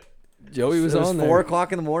coming in. Yep. Joey was it on there. 4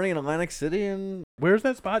 o'clock in the morning in Atlantic City, and Where's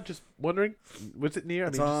that spot? Just wondering. What's it near? I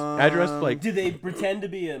mean, just on- address like. Did they pretend to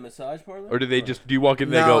be a massage parlor? Or do they just? Do you walk in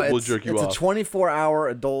and they no, go, "We'll it's, jerk you it's off"? a 24-hour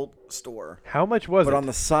adult store. How much was But it? on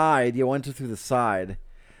the side, you enter through the side,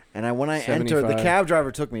 and when I entered, the 75. cab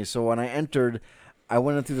driver took me. So when I entered, I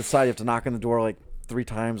went in through the side. You have to knock on the door like 3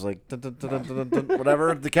 times, like dun, dun, dun, dun, dun, dun, dun,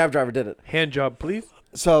 whatever. The cab driver did it. Hand job, please.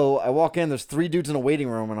 So I walk in. There's 3 dudes in a waiting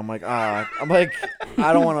room, and I'm like, I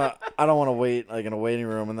don't want to wait like in a waiting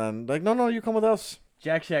room. And then like, no, you come with us.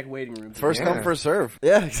 Jack Shack waiting room. First come, first serve.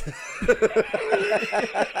 Yeah.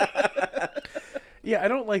 Yeah, I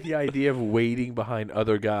don't like the idea of waiting behind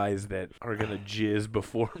other guys that are gonna jizz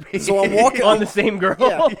before me. So I'm walking on the same girl.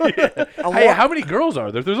 Yeah. Hey, how many girls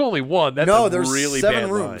are there? There's only one. That's no, a there's really 7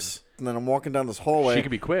 bad rooms. And then I'm walking down this hallway. She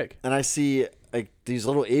could be quick. And I see like these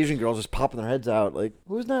little Asian girls just popping their heads out, like,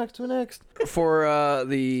 who's next? Who next? For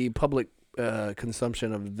the public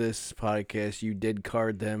consumption of this podcast, you did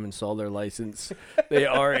card them and saw their license. They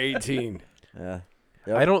are 18. Yeah.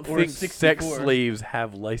 I don't Or think 64. sex slaves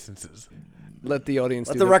have licenses. Let the audience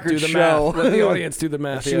Let do the record do the show. math. Let the audience do the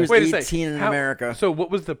math. She yeah. was Wait a 18 second. in How- America. So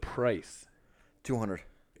what was the price? 200.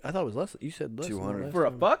 I thought it was less. You said less. 200. For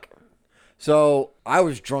a buck? So I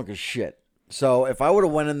was drunk as shit. So if I would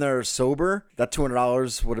have went in there sober, that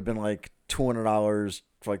 $200 would have been like $200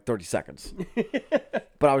 for like 30 seconds.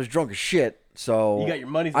 But I was drunk as shit, so You got your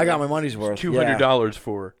money's I got worth. my money's worth. $200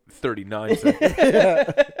 for 39 cents.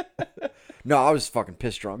 Yeah. No, I was fucking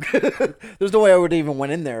pissed drunk. There's no way I would even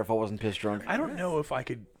went in there if I wasn't pissed drunk. I don't know if I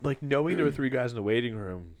could, like, knowing there were 3 guys in the waiting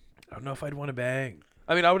room, I don't know if I'd want to bang.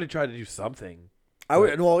 I mean, I would have tried to do something. I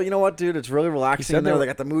would. Well, you know what, dude? It's really relaxing said in there. they They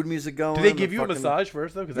got the mood music going. Do they the give you a fucking- massage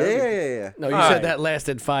first, though? 'Cause Yeah, that would be- yeah. No, you All said right. that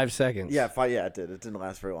lasted 5 seconds. Yeah, yeah, it did. It didn't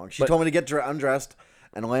last very long. She But- told me to get undressed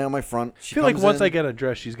and lay on my front. I She feel like comes once in. I get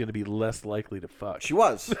undressed, she's going to be less likely to fuck. She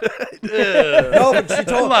was. No, but she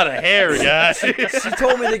told a lot of hair, guys. she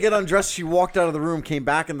told me to get undressed. She walked out of the room, came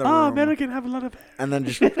back in the room. American have a lot of hair. And then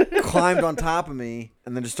just climbed on top of me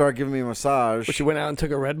and then just started giving me a massage. But she went out and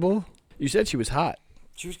took a Red Bull? You said she was hot.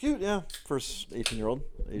 She was cute, yeah. First 18-year-old.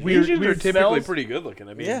 Asians are weird typically smells? pretty good looking.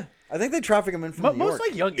 I mean, Yeah. I think they traffic them in from New most York.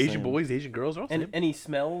 like young Asian Same. boys, Asian girls are also And any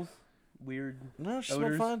smells? Weird. No, she smelled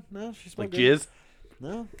odors? fine. No, she smelled like good. jizz.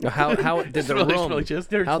 No. How did the Smelly, room? smelly jizz.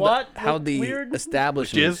 Their How twat how'd the weird?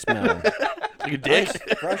 establishment Jizz? smell? Like a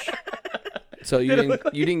dick. Fresh. So you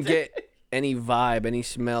didn't get any vibe, any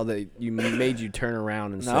smell that you made you turn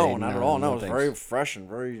around and say No, not at all. No, it was thanks. very fresh and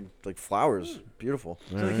very, like, flowers. Beautiful.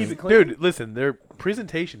 So they keep it clean. Dude, listen, their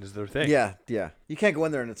presentation is their thing. Yeah, yeah. You can't go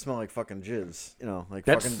in there and it smell like fucking jizz. You know, like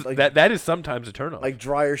That's fucking, like, that is sometimes a turn off. like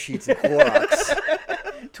dryer sheets and Clorox.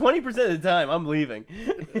 20% of the time, I'm leaving.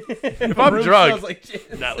 if I'm Room drunk, smells like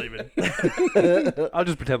shit. not leaving. I'll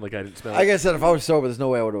just pretend like I didn't smell Like it. I said, if I was sober, there's no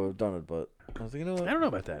way I would have done it. But I was like, you know what? I don't know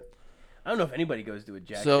about that. I don't know if anybody goes to a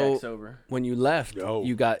Jack So Shack sober. when you left, No.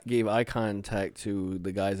 you gave eye contact to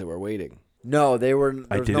the guys that were waiting. No, they were. There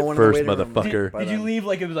I was did no it one first, in the waiting room motherfucker. by Did you then. leave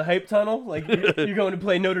like it was a hype tunnel? Like you're going to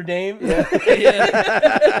play Notre Dame?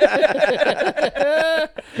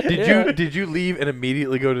 Did you leave and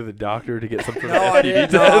immediately go to the doctor to get something? No, I STD didn't.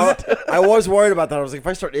 test? No, I was worried about that. I was like, if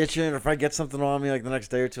I start itching or if I get something on me like the next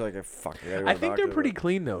day or two, like, fuck. I gotta go I to the think they're doctor. pretty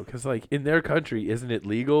clean though, because like in their country, isn't it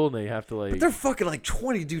legal? And they have to like. But they're fucking like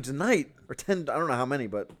 20 dudes a night or 10. I don't know how many,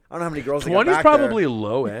 but I don't know how many girls. they got 20's back probably there.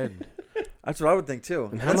 low end. That's what I would think too.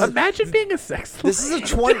 And how much? Imagine being a sex slave. This is a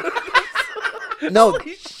 20. No,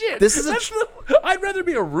 Holy shit! this is a. I'd rather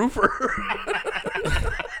be a roofer.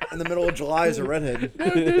 In the middle of July as a redhead.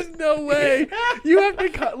 Dude, there's no way. You have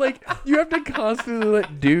to constantly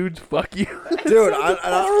let dudes fuck you. Dude,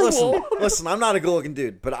 listen, I'm not a good-looking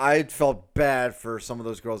dude, but I felt bad for some of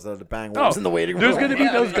those girls that had to bang while I was in the waiting room. There's gonna be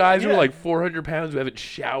those guys who are like 400 pounds who haven't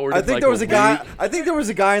showered. I think there was a guy. I think there was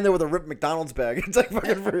a guy in there with a ripped McDonald's bag. It's like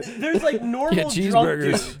fucking. There's like normal drunk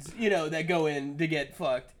cheeseburgers. dudes, that go in to get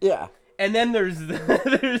fucked. Yeah. And then there's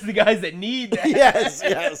the guys that need that. Yes.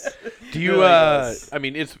 Do you? I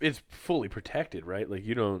mean, it's fully protected, right? Like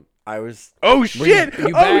you don't. I was. Oh shit! You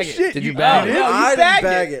Oh bag it. shit! Did you bag it? No, I didn't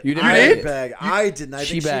bag it. You didn't I bag didn't it? bag. I didn't. I think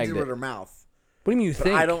she bagged did it it. with her mouth. What do you mean you But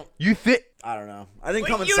think? I don't. You think? I don't know. I didn't Wait,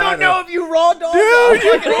 come you inside don't know her. if you raw dog. Dude,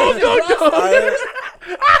 you raw dog.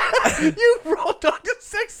 I- You raw dog a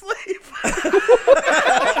sex slave.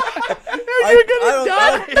 I You're gonna don't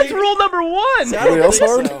die. think- That's rule number one. See, I don't else think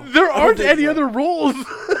hard? so. There I don't aren't think any so. other rules.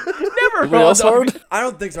 Never Anybody raw else dog. hard? I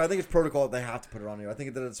don't think so. I think it's protocol that they have to put it on you. I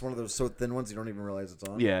think that it's one of those so thin ones you don't even realize it's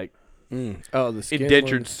on. Yeah, Oh, the skin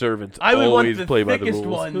indentured ones. servants I would want always the play by the thickest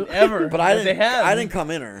rules. one ever. But I that didn't. They have. I didn't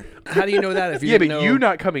come in her. How do you know that if you Yeah, but didn't know? you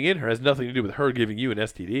not coming in her has nothing to do with her giving you an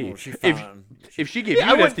STD. Well, she if found- if she gave Yeah,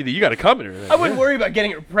 you I an would- STD, you got to come in her. Then. I wouldn't worry about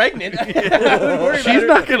getting her pregnant. I wouldn't worry about She's her.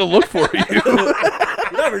 not gonna look for you.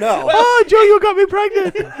 You never know. Oh, Joe, you got me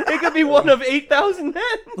pregnant. It could be one of 8,000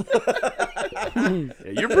 men.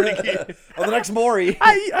 Yeah, you're pretty keen. Oh, the next Maury.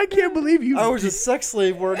 I can't believe you. I was a sex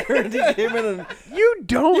slave worker, and he came in and You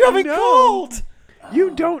don't you haven't know. called.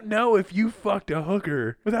 You don't know if you fucked a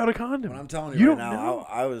hooker without a condom. But I'm telling You you, right don't now, know.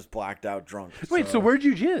 I was blacked out drunk. Wait, so where'd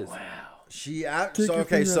you jizz? She at, Take so your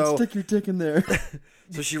okay, finger and so stick your dick in there.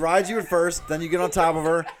 so she rides you at first, then you get on top of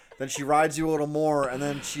her, then she rides you a little more, and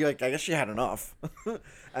then she like I guess she had enough, and then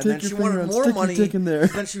Take your she finger wanted and more stick your money. dick in there.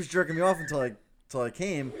 So then she was jerking me off until I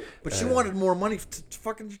came, but she wanted more money to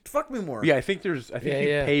fuck me more. Yeah, I think you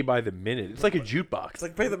yeah. pay by the minute. It's like a jukebox. It's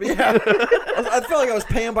like pay the yeah. I felt like I was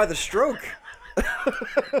paying by the stroke.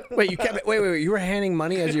 Wait, you kept. Wait. You were handing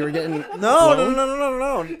money as you were getting. No. I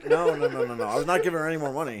was not giving her any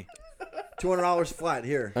more money. $200 flat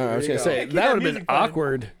here. I was Here gonna you say go. that would have been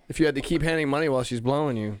awkward if you had to keep handing money while she's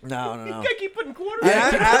blowing you. No. You gotta keep putting quarters.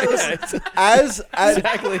 As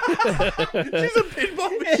Exactly. She's a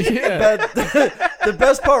pinball machine. the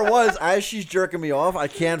best part was as she's jerking me off, I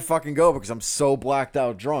can't fucking go because I'm so blacked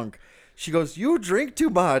out drunk. She goes, "You drink too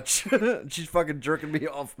much." She's fucking jerking me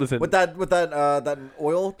off. Listen, with that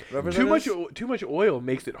oil. Too much oil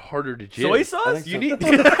makes it harder to jizz. Soy sauce? I think You so. need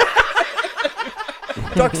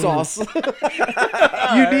duck sauce.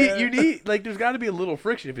 you need like there's got to be a little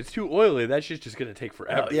friction. If it's too oily, that shit's just gonna take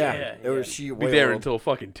forever. Yeah, it was she Be there wailed. until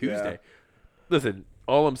fucking Tuesday. Listen,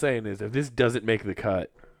 all I'm saying is if this doesn't make the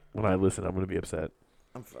cut when I listen, I'm gonna be upset.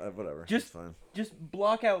 Whatever. Just it's fine. Just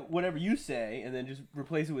block out whatever you say and then just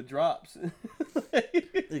replace it with drops.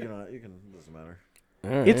 You can. Doesn't matter.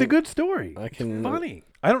 Right. It's a good story. I can. It's funny.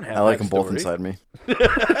 I don't have. I like that them both story. inside me.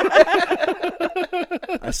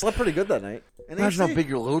 I slept pretty good that night. And Imagine how AC. big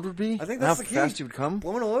your load would be. I think and that's how the key. fast you would come.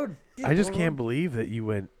 Blowing a load. I just can't believe that you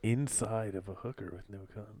went inside of a hooker with no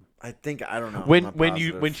condom. I think I don't know. When I'm not when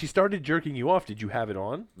positive. when she started jerking you off, did you have it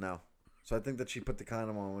on? No. So I think that she put the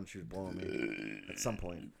condom on when she was blowing me at some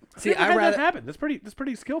point. See, I I rather that happen. That's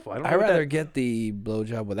pretty skillful. I don't. I know what rather that- get the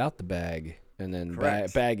blowjob without the bag and then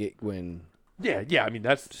Correct. bag it when Yeah. I mean,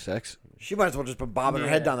 that's sex. She might as well just been bobbing her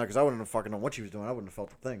head down there because I wouldn't have fucking known what she was doing. I wouldn't have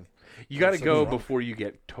felt a thing. you got to So go wrong. before you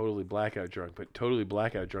get totally blackout drunk. But totally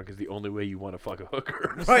blackout drunk is the only way you want to fuck a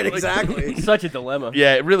hooker. Right, Like- exactly. It's such a dilemma.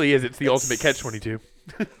 Yeah, it really is. It's the ultimate catch-22.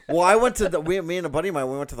 Well, I went to me and a buddy of mine.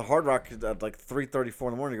 We went to the Hard Rock at like 3:34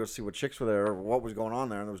 in the morning to go see what chicks were there or what was going on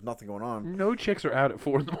there, and there was nothing going on. No chicks are out at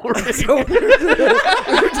 4 in the morning. So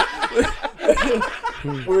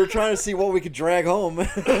we were trying to see what we could drag home.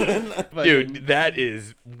 Dude, that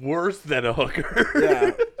is worse than a hooker.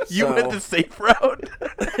 Yeah. You went the safe route.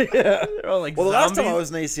 Yeah. They're all like Well, the last time I zombies. was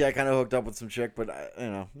in AC, I kind of hooked up with some chick, but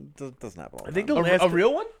it doesn't happen all the I think time. the last a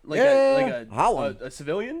real one? Like Yeah, like yeah. Hot one. a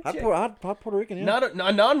civilian? Hot chick? Puerto Rican, yeah. Not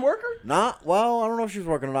a non-worker? Well, I don't know if she was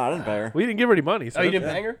working or not. I didn't bang her. we didn't give her any money. So Oh, you that's-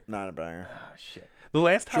 didn't bang her? No, I didn't bang her. Oh, shit. The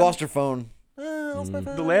last She time lost her phone.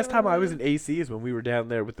 the last time I was in AC is when we were down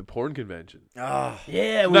there with the porn convention. Ah.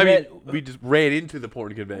 Yeah, No, I mean, we just ran into the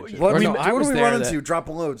porn convention. What Or we, no, I what was did we there run that- into?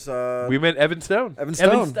 Dropping loads. We met Evan Stone. Evan Stone.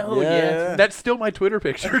 Evan Stone, yeah. That's still my Twitter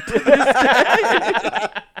picture.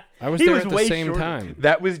 I was He there was at the way same shorter. time.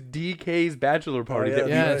 That was DK's bachelor party yeah, that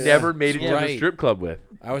yes. we never made it to the Right. strip club with.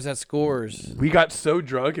 I was at Scores. We got so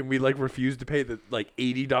drunk and we like refused to pay the like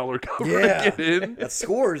 $80 cover to get in. That's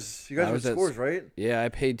Scores. You guys I were was at at Scores, right? Yeah, I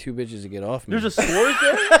paid 2 bitches to get off me. There's a Scores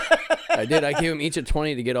there? I did. I gave them each a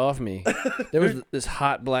 20 to get off me. There was this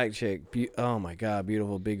hot black chick. Oh my god,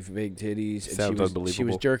 beautiful, big titties. And Sounds she was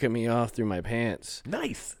unbelievable. jerking me off through my pants.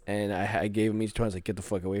 Nice. And I gave them each 20. I was like, get the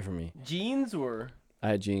fuck away from me. Jeans or? I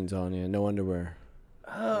had jeans on, yeah, no underwear.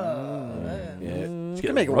 Oh, man. Yeah. You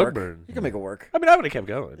can make it work. You can make it work. I mean, I would have kept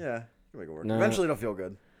going. Yeah, you can make it work. No. Eventually, it'll feel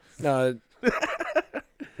good. No.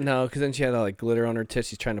 No, because then she had like glitter on her tits.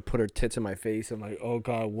 She's trying to put her tits in my face. I'm like, oh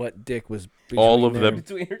god, what dick was All of there? them.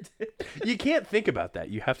 Between her tits. You can't think about that.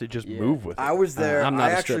 You have to just move with it. I was there. I'm not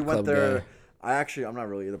I a actually strip went club there. guy. I'm not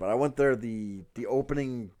really either, but I went there the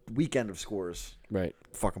opening weekend of Scores. Right.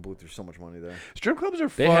 Fucking blew through so much money there. Strip clubs are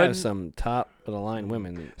fun. They have some top of the line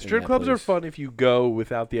women. in Strip that clubs are place. fun if you go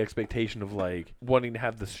without the expectation of like wanting to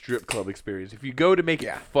have the strip club experience. If you go to make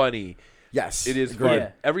it funny, yes, it is agreed. fun.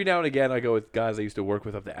 Yeah. Every now and again, I go with guys I used to work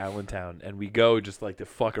with up to Allentown, and we go just like to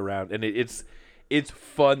fuck around, and it's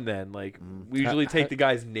fun. Then like we usually take the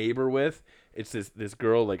guy's neighbor with. It's this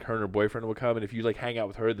girl, like her and her boyfriend will come, and if you like hang out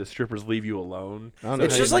with her, the strippers leave you alone.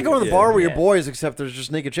 It's just like going to the bar with your boys, except there's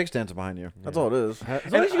just naked chicks dancing behind you. That's all it is.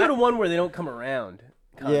 As long as you go to one where they don't come around.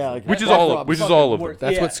 Yeah, like Which is all of them.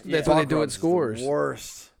 That's Yeah, what that's what they do at Scores.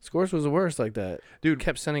 Worst. Scores was the worst like that. Dude,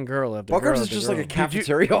 kept sending girl after Buck girl Rubs is after just girl. like a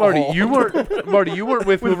cafeteria. Marty, hall. you weren't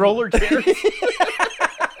with roller chairs.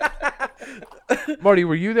 Marty,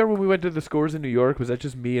 were you there when we went to the Scores in New York? Was that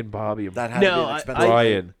just me and Bobby? That had No, to be an I- expensive.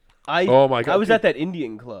 Brian. Oh my god! I was dude. at that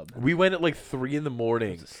Indian club. We went at like 3 a.m,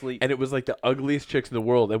 asleep. and it was like the ugliest chicks in the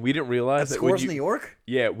world, and we didn't realize At that when Scores you, New York?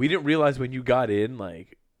 Yeah, we didn't realize when you got in,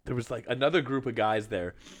 like there was like another group of guys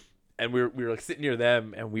there, and we were like sitting near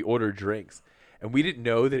them, and we ordered drinks, and we didn't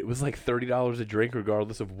know that it was like $30 a drink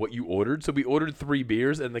regardless of what you ordered. So we ordered 3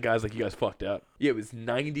 beers, and the guy's like, "You guys fucked up." Yeah, it was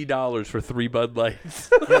 $90 for 3 Bud Lights.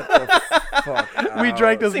 We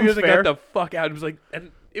drank those Seems beers and fair. got the fuck out. It was like,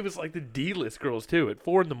 and it was like the D-list girls too. At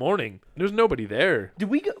 4 a.m, there's nobody there. Did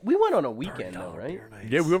we go? We went on a weekend though, right?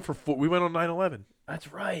 Yeah, we went we went on 9/11.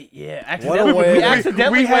 That's right. Yeah, What a accidentally. way- We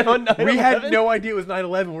accidentally had, went on 9/11. we had no idea it was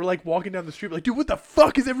 9/11. We're like walking down the street, like, dude, what the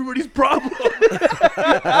fuck is everybody's problem?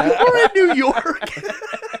 We're in New York.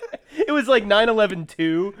 It was like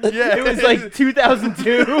 9/11/2. Yeah. It was like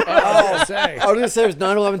 2002. Oh, I was gonna say it was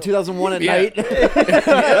 9/11/2001 at Yeah. night.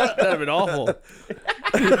 That'd have been awful.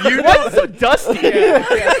 You know, it's so dusty.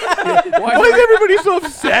 Why is everybody so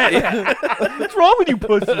upset? What's wrong with you,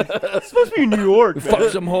 pussy? It's supposed to be in New York. Fuck man.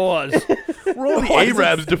 some whores. We're all the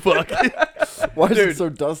Arabs to fuck. Why is Dude, it so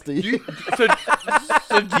dusty? So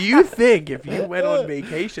do you think if you went on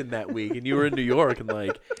vacation that week and you were in New York and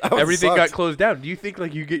like That would everything suck. got closed down, do you think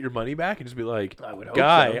like you get your money back and just be like, I would hope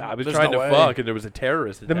guy, so. I was There's trying no to way. fuck and there was a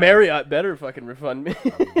terrorist. in The town. Marriott better fucking refund me.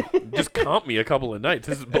 Just comp me a couple of nights.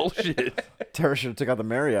 This is bullshit. Tara should have took out the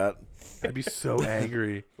Marriott. I'd be so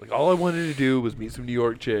angry. Like all I wanted to do was meet some New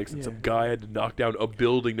York chicks, and some guy had to knock down a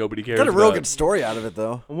building nobody cares Got a real about. good story out of it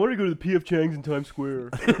though. I want to go to the P.F. Chang's in Times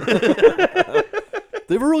Square.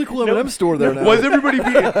 They have a really cool M&M store there now. Why is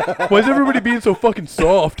everybody being so fucking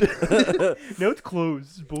soft? No, it's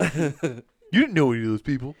closed. It's bullshit. You didn't know any of those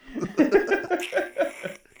people.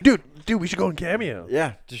 Dude, we should go on Cameo.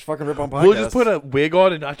 Yeah, just fucking rip on podcasts. We'll just put a wig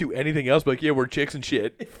on and not do anything else. But like, yeah, we're chicks and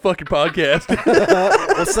shit. Fucking podcast.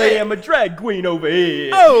 We'll say I'm a drag queen over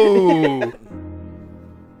here. Oh.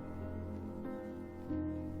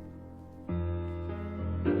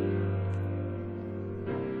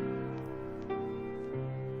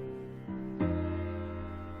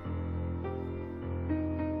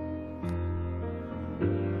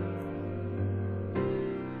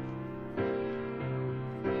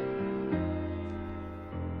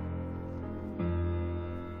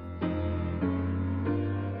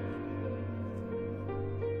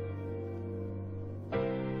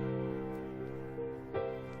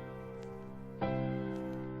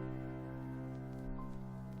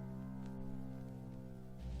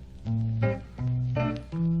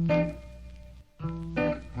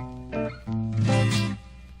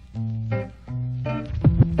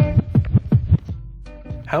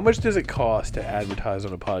 How much does it cost to advertise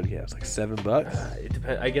on a podcast? Like $7? It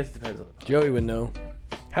depends. I guess it depends on. Joey would know.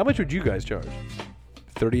 How much would you guys charge?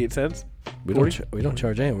 38 cents? We don't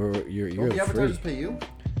charge any. You're the free. advertisers pay you?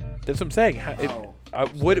 That's what I'm saying. Oh.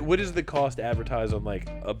 What is the cost to advertise on like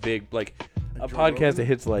a big like a podcast that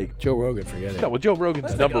hits like Joe Rogan, forget it. no? Well, Joe Rogan's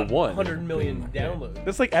That's number like 1. 100 million downloads.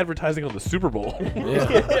 That's like advertising on the Super Bowl.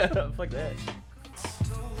 Yeah, fuck that.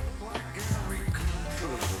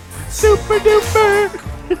 Super duper.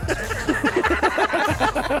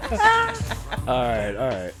 All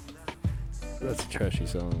right. That's a trashy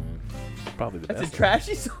song, man. Probably the That's best. a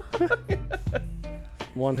trashy song.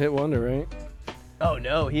 One hit wonder, right? Oh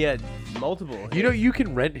no, he had multiple. You know, you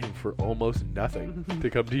can rent him for almost nothing to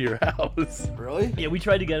come to your house. Really? Yeah, we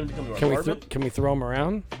tried to get him to come to our Can we apartment. can we throw him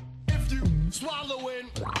around? Swallowing,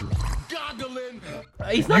 goggling.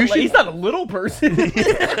 He's not a little person.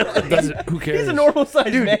 Who cares? He's a normal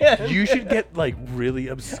sized Dude, man. you should get like really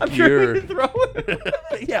obscure. I'm sure we can throw him.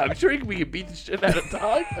 Yeah, I'm sure we can beat the shit out of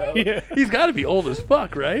Dog. Yeah. He's got to be old as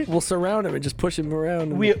fuck, right? We'll surround him and just push him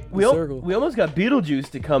around in We the circle. we almost got Beetlejuice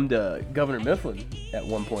to come to Governor Mifflin at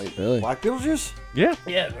one point. Really? Black Beetlejuice? Yeah.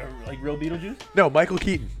 Yeah, like real Beetlejuice. No, Michael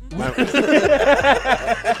Keaton.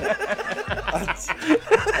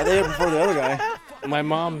 I think before the other guy. My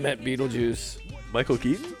mom met Beetlejuice. Michael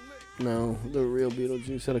Keaton? No, the real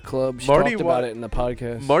Beetlejuice at a club. She Marty talked wa- about it in the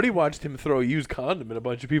podcast. Marty watched him throw a used condom at a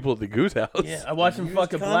bunch of people at the Goose House. Yeah, I watched him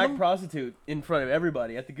fuck a black prostitute in front of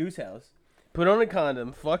everybody at the Goose House. Put on a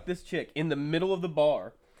condom, fuck this chick in the middle of the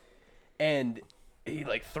bar, and he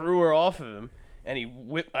like threw her off of him, and he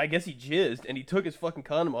whipped. I guess he jizzed, and he took his fucking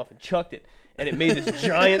condom off and chucked it, and it made this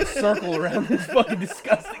giant circle around this fucking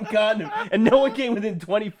disgusting condom, and no one came within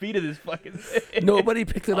 20 feet of this fucking thing. Nobody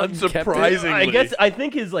picked it up. and kept it. Unsurprisingly. I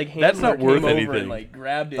think his like That's handler not worth came over anything. and like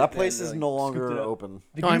grabbed it. That place and, is like, no scooped longer it up. open.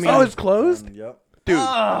 The No, I Goose mean- Oh, House- it's closed? Yep. Dude,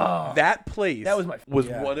 Oh. that place That was my-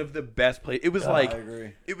 Yeah. one of the best places. It was I like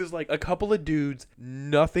agree. it was like a couple of dudes,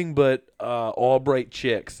 nothing but all bright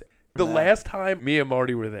chicks. The last time me and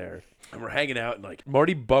Marty were there, and we're hanging out, and like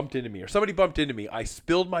Marty bumped into me, or somebody bumped into me. I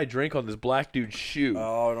spilled my drink on this black dude's shoe.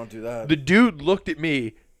 Oh, don't do that. The dude looked at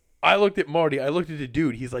me. I looked at Marty. I looked at the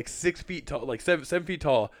dude. He's like 6 feet tall, like 7 feet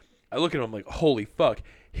tall. I look at him like, holy fuck.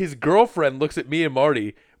 His girlfriend looks at me and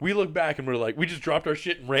Marty. We look back and we're like, we just dropped our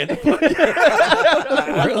shit and ran.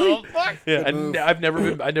 Really? Yeah, and I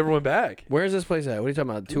never went back. Where is this place at? What are you talking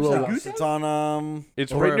about? Goose 201. House. It's on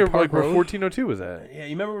It's Over right at near Park like where Road? 1402 was at. Yeah, you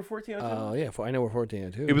remember where 1402? Oh yeah, I know where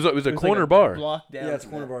 1402. It was a It was corner like bar. block down Yeah, it's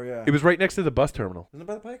from corner that. bar. Yeah. It was right next to the bus terminal. Isn't it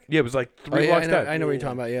by the Pike? Yeah, it was like Oh, 3 yeah, blocks I know, down. I know what you're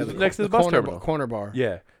talking about. Yeah, It was next to the bus corner terminal. Corner bar.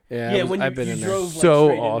 Yeah. Yeah. Yeah, when I've been you in there. drove like, So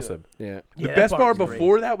straight into it. awesome. Yeah. The Yeah, best that bar bar was great.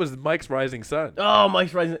 before that was Mike's Rising Sun. Oh,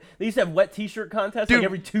 Mike's Rising. They used to have wet T-shirt contests Dude, like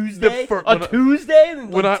every Tuesday. when On I- Tuesday,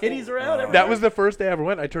 and when like, I- titties around. That everywhere. was the first day I ever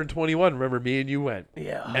went. I turned 21. Remember, me and you went.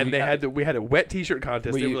 Yeah. And we had a wet T-shirt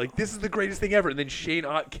contest. Were They you- were like, "This is the greatest thing ever." And then Shane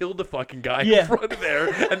Ott killed the fucking guy Yeah. in front of there,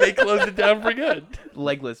 and they closed it down for good.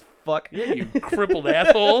 legless fuck. Yeah, you crippled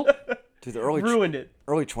asshole. Dude, the early Ruined it.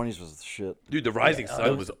 early 20s was the shit. Dude, the Rising Yeah, Sun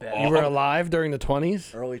that was was bad. awesome. You were alive during the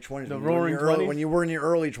 20s? Early 20s. The when you were in roaring your early- 20s? When you were in your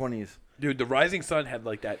early 20s. Dude, the Rising Sun had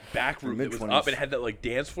like that back room that was mid-twenties. up and had that like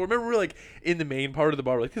dance floor. Remember, we were like in the main part of the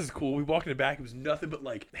bar. We're like, this is cool. We walked in the back. It was nothing but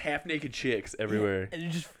like half naked chicks everywhere. And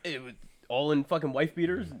it was all in fucking wife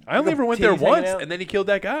beaters. I only ever went there Titties hanging once, out. and then he killed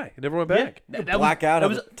that guy. I never went Yeah, back. that was- Blackout that at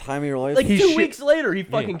was the time of your life. like He 2 shit- weeks later. He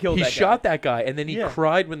fucking killed He that shot guy. that guy, and then he Yeah.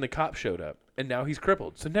 cried when the cop showed up, and now he's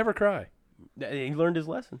crippled. So never cry. He learned his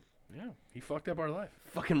lesson. Yeah, he fucked up our life.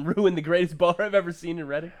 Fucking ruined the greatest bar I've ever seen in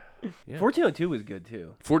Reading. Yeah. 1402 was good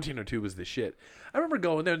too. 1402 was the shit. I remember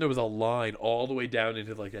going there, and there was a line all the way down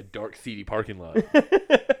into like that dark, seedy parking lot.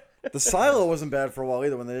 The Silo wasn't bad for a while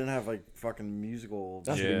either when they didn't have like fucking musical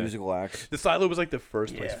Yeah. musical acts. The Silo was like the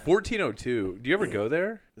first place. Yeah. 1402. Do you ever go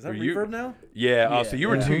there? Is that Or you- Reverb now? Yeah. Oh, Yeah. so you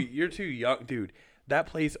were Yeah. you're too young, dude. That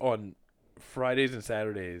place on Fridays and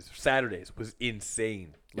Saturdays was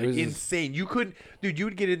insane. It Like was- insane. You couldn't, dude. You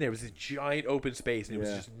would get in there. It was this giant open space, and it was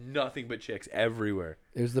Yeah. just nothing but chicks everywhere.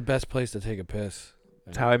 It was the best place to take a piss.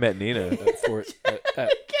 That's how I met Nina.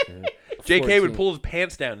 JK would 14. pull his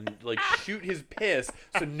pants down and like shoot his piss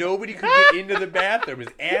so nobody could get into the bathroom, his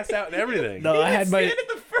ass out and everything. No, I had my. Stand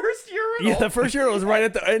at the first urinal. Yeah, the first urinal was right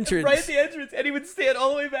at the entrance. right at the entrance, and he would stand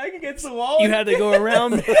all the way back against the wall. You had to go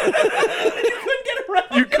around, you couldn't get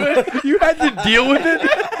around. You had to deal with it.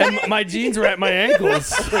 and my jeans were at my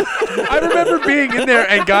ankles. I remember being in there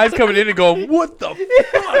and guys coming in and going, "What the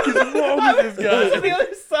fuck is wrong I with was this guy?" on the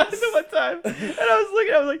other side the one time, and I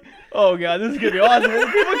was like, "Oh god, this is gonna be awesome."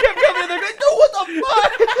 And people kept coming in, they're like, "No, what the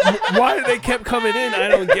fuck?" Why they kept coming in? I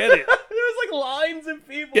don't get it. There was like lines of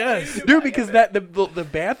people. Yes. waiting to Dude, back because in. that the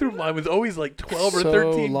bathroom line was always like 12 or So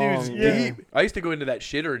 13 long, dudes yeah. deep. I used to go into that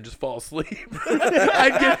shitter and just fall asleep.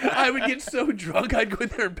 I would get so drunk I'd go in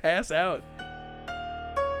there and pass out.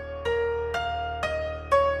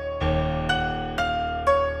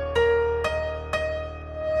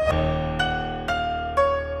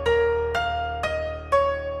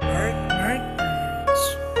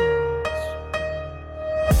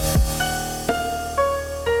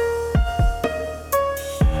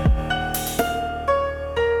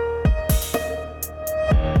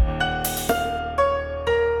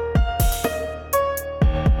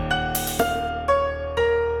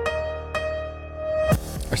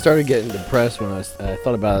 started getting depressed when I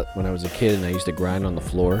thought about when I was a kid and I used to grind on the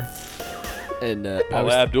floor. And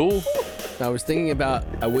Paula Abdul. I was thinking about,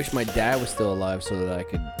 I wish my dad was still alive so that I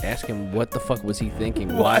could ask him what the fuck was he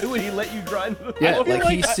thinking. Why would he let you grind on the Yeah, floor? like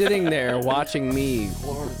he's sitting there watching me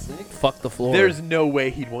fuck the floor. There's no way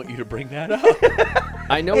he'd want you to bring that up.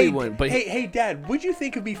 I know he wouldn't, but hey, Dad, what'd you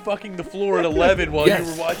think of me fucking the floor at 11 while Yes.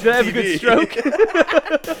 you were watching Did I have TV? a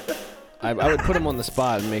good stroke? I would put him on the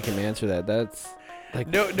spot and make him answer that. That's like,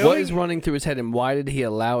 what knowing- is running through his head and why did he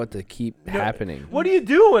allow it to keep happening? What do you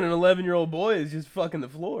do when an 11-year-old boy is just fucking the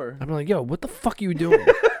floor? I'm like, yo, what the fuck are you doing?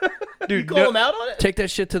 Dude, you call him out on it? Take that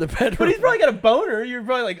shit to the bedroom. But he's probably got a boner. You're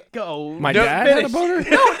probably like, go. My dad had a boner?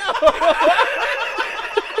 No.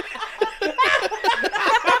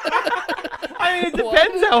 I mean, it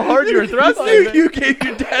depends how hard you're thrusting. You gave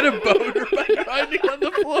your dad a boner by grinding on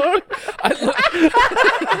the floor.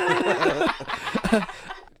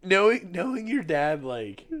 Knowing your dad,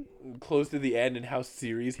 like, close to the end and how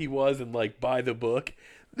serious he was and, like, by the book,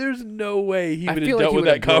 there's no way he I would have feel dealt like he with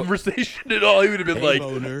would've that conversation at all. He would have been Hey, like,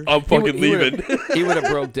 boner. I'm fucking leaving. He would have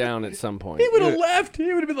broke down at some point. He would have left.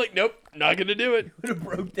 He would have been like, nope, not going to do it. Would have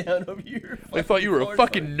broke down over your I thought you were a floor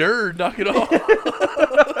fucking nerd. Knock it off.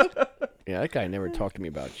 Yeah, that guy never talked to me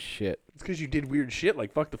about shit. It's because you did weird shit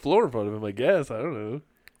like fuck the floor in front of him, I guess. I don't know.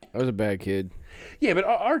 I was a bad kid. Yeah, but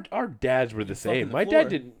our dads were the same. the My floor. dad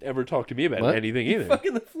didn't ever talk to me about What? anything either.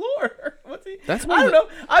 fucking the floor. What's he? That's I one of don't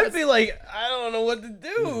know. I'd be like, I don't know what to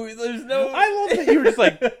do. There's no. I love that you were just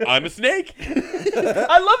like, I'm a snake.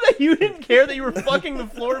 I love that you didn't care that you were fucking the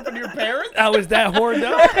floor in front of your parents. I was that horned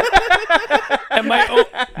up. And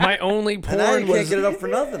my only porn And now you was can't get it up for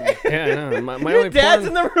nothing. Yeah, I know. My Your only dad's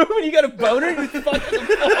porn, in the room and you got a boner and you fucking the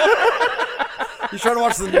floor. You trying to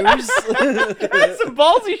watch the news? That's some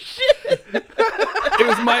ballsy shit. it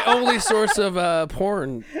was my only source of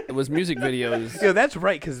porn. It was music videos. Yeah, that's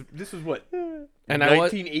right, because this was what, And I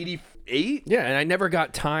was 1988? Yeah, and I never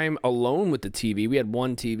got time alone with the TV. We had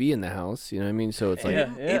one TV in the house, you know what I mean? So it's like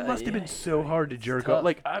It must have been so hard to jerk off.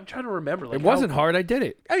 Like, I'm trying to remember. Like, it wasn't hard. I did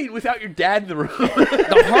it. I mean, without your dad in the room.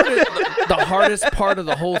 The hardest part of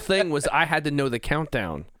the whole thing was I had to know the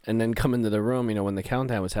countdown and then come into the room. You know when the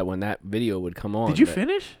countdown was when that video would come on. Did you But-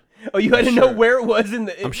 finish? Oh, you had to know where it was in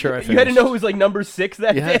the. I'm sure I You had to finished. know it was like number 6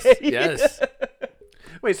 that Yes, day. yes.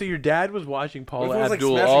 Wait, so your dad was watching Paula What if it was, like,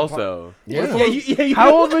 Abdul Smashing also? Yeah. You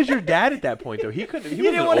How old was your dad at that point, though? He couldn't. He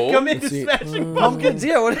didn't wasn't want to old. come into See, Smashing Pumpkins.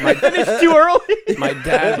 Yeah, what? Finished too early. My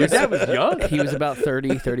dad Your dad was young. He was about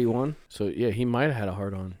 30, 31. So yeah, he might have had a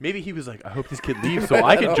hard on. Maybe he was like, I hope this kid leaves so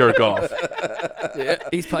I can jerk off. Yeah,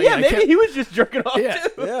 he's probably Yeah, maybe he was just jerking off Yeah.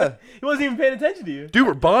 too. Yeah. He wasn't even paying attention to you. Dude,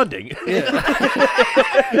 we're bonding.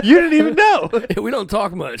 You didn't even know. We don't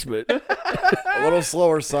talk much, but A little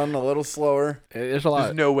slower, son. A little slower. there's a lot.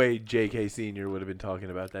 There's no way J.K. Sr. would have been talking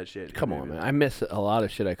about that shit. Come on, man. I miss a lot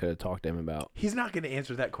of shit I could have talked to him about. He's not going to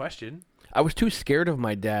answer that question. I was too scared of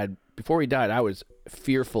my dad. Before he died, I was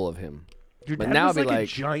fearful of him. Your But dad now was I'd be like a like-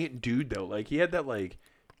 giant dude, though. Like, he had that, like,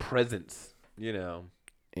 presence, you know.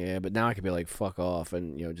 Yeah, but now I could be like, fuck off,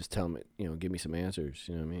 and just tell him, give me some answers.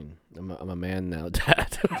 You know what I mean? I'm a man now,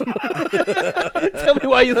 Dad. Tell me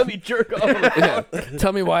why you let me jerk off. On the floor. Yeah.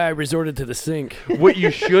 Tell me why I resorted to the sink. What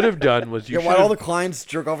you should have done was Yeah, why all the clients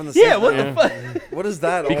jerk off in the Yeah, sink? what the fuck? What is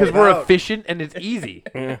that? Because all we're about? efficient and it's easy.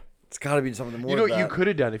 It's got to be something more. You know than what you that. could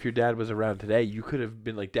have done if your dad was around today? You could have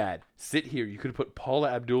been like, Dad, sit here. You could have put Paula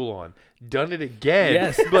Abdul on, done it again.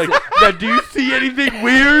 Yes. Like, now, do you see anything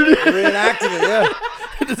weird? Reenacted it, yeah.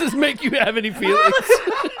 Does this make you have any feelings?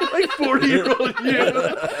 Like 40-year-old you.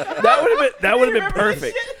 That would have been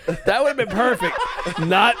perfect. That would have been perfect.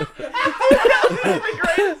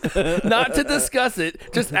 Not to discuss it,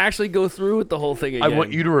 just actually go through with the whole thing I again.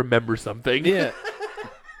 want you to remember something. Yeah.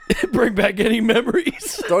 Bring back any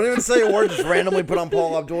memories. Don't even say a word. Just randomly put on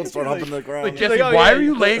Paul Abdul and start humping the ground. Like, Jesse, oh, why yeah, are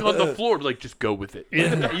you laying on the floor? Like, just go with it.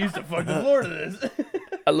 Yeah. I used to fuck the floor to this.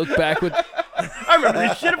 I look back with I remember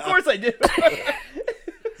this shit. Of course I did.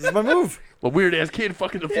 This is my move. Well, weird ass kid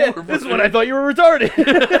fucking the Yeah, floor. this is when I thought you were retarded.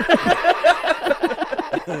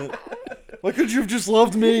 Why couldn't you have just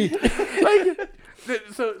loved me?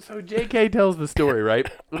 So JK tells the story, right?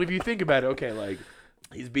 Well, if you think about it, okay, like,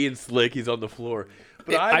 he's being slick, he's on the floor.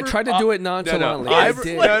 But I tried to do it nonchalantly. No, I no,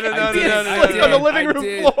 did. no, no, no, I did. no, I no, did. no, on the living I room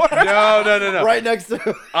did. floor. No. Right next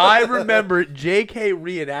to. I remember JK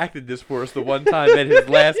reenacted this for us the one time at his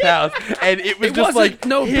last house, and it was It just wasn't like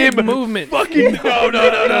no him big movement. Fucking no.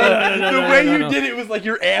 The way no, you no. did it was like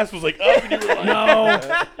your ass was like up, and you were like, No.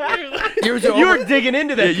 You were digging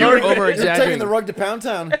into that. Yeah, you were over You're taking the exaggerating. rug to Pound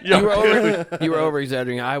Town. You were over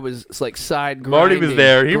exaggerating. I was like side grinding. Marty was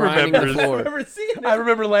there. He grinding the remembers. I floor. remember seeing I it.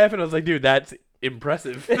 remember laughing. I was like, dude, that's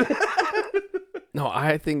impressive. No,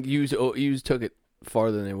 I think you took it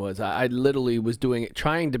farther than it was. I literally was doing it,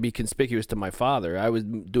 trying to be conspicuous to my father. I was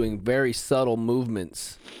doing very subtle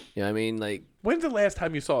movements. You know what I mean? Like, when's the last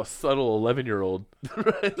time you saw a subtle 11-year-old?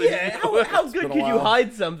 Yeah, how good could you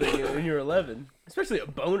hide something when you're 11? Especially a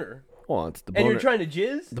boner. well, it's the And boner. you're trying to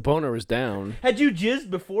jizz? The boner was down. Had you jizzed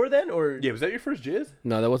before then, or? Yeah, was that your first jizz?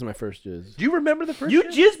 No, that wasn't my first jizz. Do you remember the first You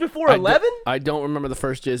jizz? jizzed before 11? I don't remember the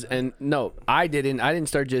first jizz, and no, I didn't. I didn't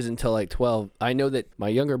start jizz until like 12. I know that my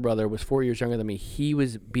younger brother was 4 years younger than me. He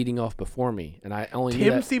was beating off before me, and I only knew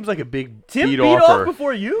Tim that. seems like a big Tim beat offer. off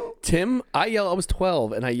before you? Tim, I was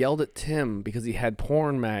 12, and I yelled at Tim because he had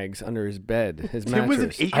porn mags under his bed, his Tim was an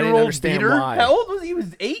mattress. I didn't 8-year-old understand beater? why. How old was he? He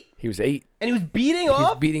was 8? He was 8. And he was beating He was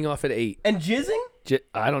off? beating off at 8. And jizzing?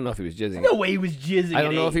 I don't know if he was jizzing. No way he was jizzing I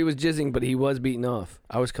don't at know 8. if he was jizzing, but he was beating off.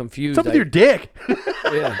 I was confused. What's up with your dick?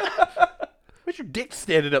 Yeah. Why's your dick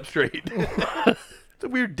standing up straight? It's a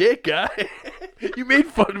weird dick, guy. You made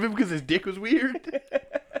fun of him because his dick was weird.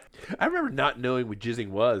 I remember not knowing what jizzing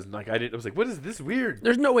was, and I was like, "What is this weird?"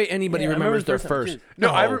 There's no way anybody Yeah, I remembers their remember the first.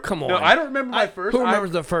 first time No, come on. No, I don't remember my first. Who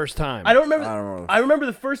remembers the first time? I don't remember. I don't know. I remember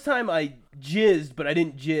the first time I jizzed, but I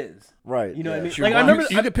didn't jizz. Right. You know what I mean? Sure. Like I remember.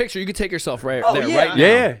 You could picture. You could take yourself right Oh, there, yeah. right now.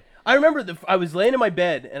 Yeah. I remember I was laying in my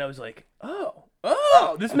bed and I was like, oh,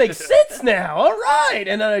 this makes sense now. All right.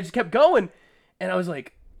 And then I just kept going, and I was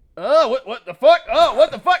like, oh, what the fuck? Oh,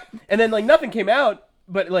 what the fuck? And then like nothing came out,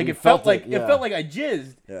 but like You it felt felt like it, yeah. it felt like I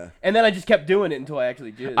jizzed. Yeah. And then I just kept doing it until I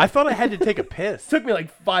actually jizzed. I thought I had to take a piss. Took me like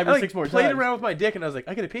 5 or I 6 more played times. around with my dick, and I was like,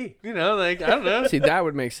 I gotta pee. You know, like I don't know. See, that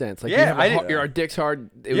would make sense. Like, Yeah, you have I a didn't- your dick's hard.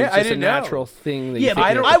 It Yeah, was I just a didn't know. natural thing. That you Yeah, but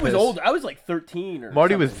think you I have to was piss. old. I was like 13 or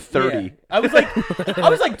Marty was something. 30. Yeah. I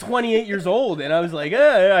was like 28 years old, and I was like,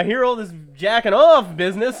 I hear all this jacking off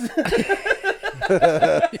business.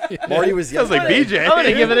 Marty was Sounds like BJ. I'm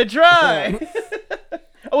gonna give it a try.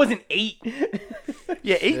 I wasn't 8.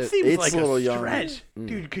 Yeah, 8 seems Eight's like a little a young. stretch.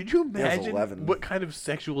 Dude, could you was imagine 11. what kind of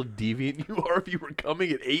sexual deviant you are if you were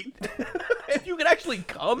coming at 8? If you could actually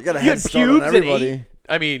come, You got a you head had start on pubes at 8. everybody.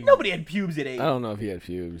 I mean, Nobody had pubes at 8. I don't know if he had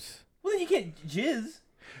pubes. Well, then you can't jizz.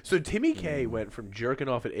 so Timmy K went from jerking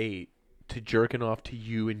off at 8 to jerking off to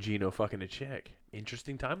you and Gino fucking a chick.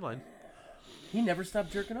 Interesting timeline. He never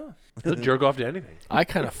stopped jerking off. He'll jerk off to anything. I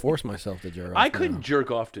kind of forced myself to jerk off. I couldn't now. jerk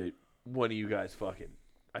off to one of you guys fucking.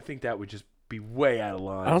 I think that would just be way out of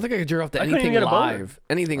line. I don't think I could jerk off to I couldn't anything even get a boner. live.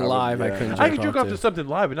 Anything I would- live, I yeah. couldn't jerk I could jerk off off to something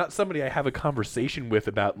live, but not somebody I have a conversation with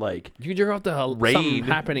about like. You can jerk off to something Rain.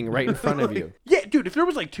 happening right in front of you. Yeah, dude, if there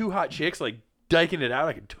was like 2 hot chicks like diking it out,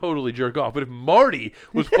 I could totally jerk off. But if Marty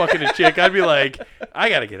was fucking a chick, I'd be like, I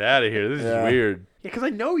gotta get out of here. This Yeah. is weird. Yeah, because I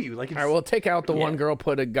know you. Like, it's, All right, well, take out the one Yeah. girl,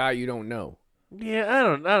 put a guy you don't know. yeah, I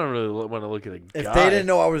don't really want to look at a guy. If they didn't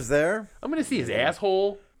know I was there, I'm gonna see his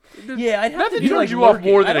asshole. Yeah, I'd have to Nothing do turns like you off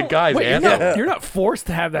lurking. more I than a don't- guy's Wait, asshole. you're not forced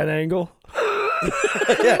to have that angle.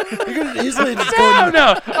 yeah, you could easily just No, go.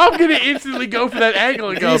 no, I'm gonna instantly go for that angle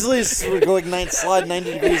and go. Easily go like slide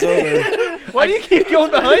 90 degrees over. Why do you keep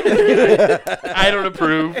going behind it? I don't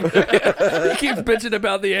approve. He keeps bitching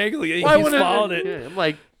about the angle. He Why keeps would I- following it. Yeah, I'm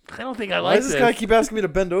like, I don't think I Why like does this. this guy keep asking me to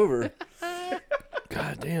bend over?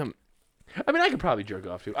 God damn. I mean, I could probably jerk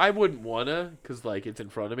off too. I wouldn't wanna, cause like it's in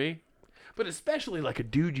front of me, but especially like a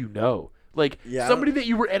dude you know, like Yeah, I somebody that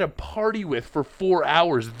you were at a party with for 4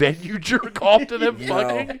 hours, then you jerk off to them You know,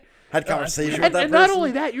 fucking. had conversation with And, that and person. not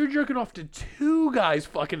only that, you're jerking off to 2 guys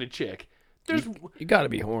fucking a chick. There's You gotta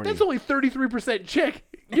be horny. that's only 33% chick.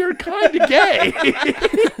 You're kind of gay.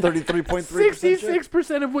 33.3%.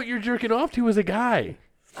 66% of what you're jerking off to is a guy.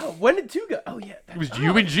 Oh, when did 2 go? Oh yeah, It was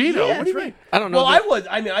you and Gino. Yeah, What do you that's mean? right. I don't know. Well, that- I was.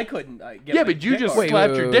 I mean, I couldn't. Get Yeah, my but you dick just hard.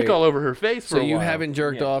 slapped your dick wait. all over her face for So a you while. haven't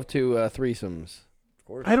jerked Yeah. off to threesomes.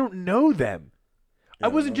 I don't know them. I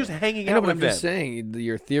wasn't just hanging I know, out but with I'm them. just saying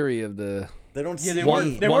your theory of the. They don't Yeah, see they One-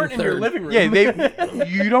 weren't. They weren't in your 1/3. living room. Yeah, they.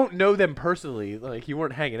 You don't know them personally. Like you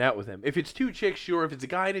weren't hanging out with them. If it's 2 chicks, sure. If it's a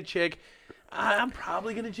guy and a chick, I'm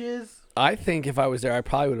probably gonna jizz. I think if I was there, I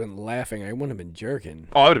probably would have been laughing. I wouldn't have been jerking.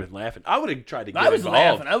 Oh, I would have been laughing. I would have tried to get I was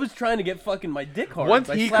involved. laughing. I was trying to get fucking my dick hard. Once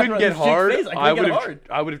by he slapping couldn't her on get this chick's hard, face. I I would couldn't have. get hard.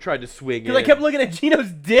 I would have tried to swing Because I in. kept looking at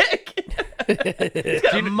Gino's dick. He's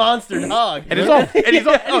got a monster hog. and he's all. And he's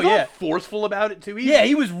all. Yeah, And he's all yeah. forceful about it too. Yeah,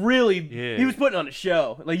 he was really. Yeah. He was putting on a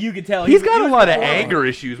show. Like you could tell. He's he got a was lot of performing. anger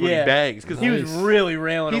issues when Yeah. he bangs because He was really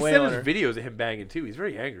railing he away sent on us her. videos of him banging too. He's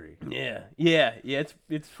very angry. Yeah, yeah, yeah. It's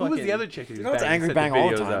Who fucking. was the other chick that he You was know it's banging? angry Sent bang the all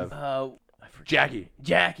the videos time. of? Jackie.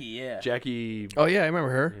 Jackie, yeah. Jackie. Oh yeah, I remember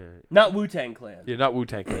her. Not Wu-Tang Clan. Yeah, not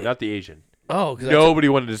Wu-Tang Clan, not the Asian. Oh, because Nobody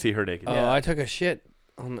wanted to see her naked. Oh, I took a shit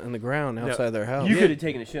on the ground outside their house. You could have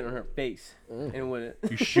taken a shit on her face and would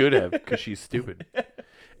You should have, because she's stupid.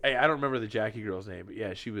 Hey, I don't remember the Jackie girl's name, but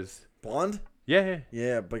yeah, she was blonde. Yeah.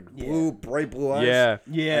 Yeah, but blue, bright blue eyes. Yeah.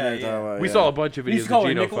 Yeah. We saw a bunch of We used videos to call of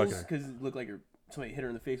her Gino Nichols fucking her. because it looked like somebody hit her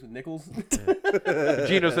in the face with nickels.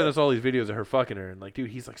 Gino sent us all these videos of her fucking her, and like, dude,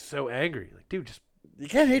 he's like so angry. Like, dude, just you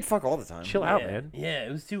can't hate fuck all the time. chill out, man. Yeah,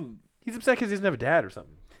 it was too. He's upset because he doesn't have a dad or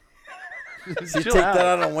something. Does he Chill take out. that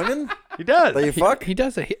out on women? He does. That you fuck? He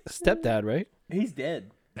does a stepdad, right? He's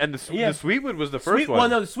dead. And the Sweetwood was the first one. Well,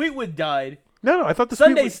 no, the Sweetwood died. No, I thought the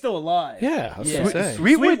Sunday's Sweetwood... still alive. Yeah, I was gonna say.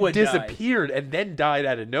 Sweetwood died. disappeared and then died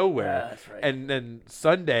out of nowhere. Yeah, that's right. And then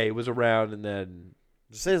Sunday was around, and then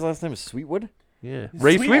Did you say his last name is Sweetwood? yeah,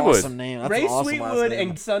 Ray Sweetwood. Awesome name. That's Ray an awesome last Sweetwood name.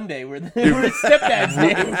 and Sunday were his stepdad's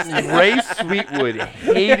names. Ray Sweetwood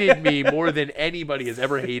hated me more than anybody has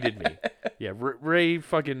ever hated me. Yeah, Ray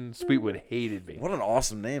fucking Sweetwood hated me. What an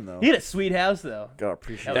awesome name, though. He had a sweet house, though. Gotta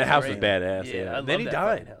appreciate That house great. was badass. Yeah, Yeah, I and then love he that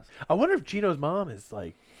died. fucking house. I wonder if Gino's mom is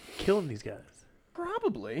like killing these guys.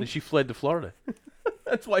 Probably. And she fled to Florida.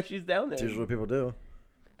 That's why she's down there. That's usually what people do.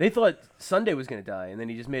 They thought Sunday was going to die, and then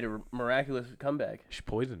he just made a miraculous comeback. She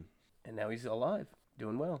poisoned. And now he's alive,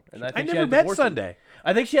 doing well. And I think she never had to met divorce him. Sunday.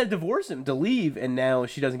 I think she had to divorce him to leave, and now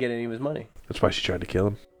she doesn't get any of his money. That's why she tried to kill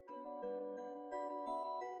him.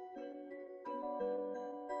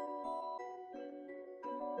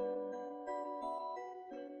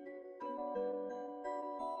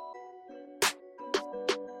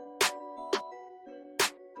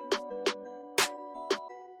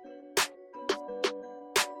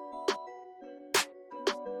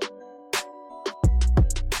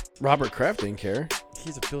 Robert Kraft didn't care.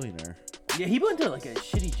 He's a billionaire. Yeah, he went to like a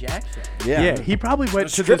shitty jack shop. Yeah, he probably went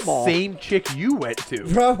to the strip mall. same chick you went to.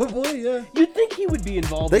 Probably, yeah. You'd think he would be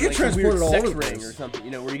involved They in get like a transported weird all sex over the ring place. or something,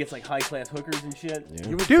 you know, where he gets like high-class hookers and shit.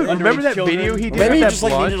 You would Dude, think. remember that children. video he Or did maybe with he that just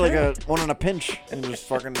like blonde needed like chick? a one in a pinch and just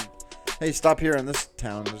fucking. Hey, stop here in this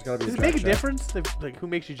town. There's gotta be. Does it a make a jack shop. difference? Like, who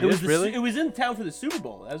makes you It was jizz, really? It was in town for the Super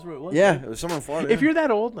Bowl. That's where it was. Yeah, right? it was somewhere in Florida. If you're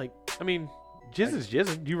that old, like, I mean, jizz is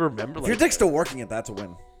jizz. Do you remember? if Like, your dick's still working at that's a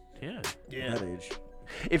win. yeah. At that age.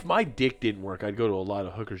 If my dick didn't work, I'd go to a lot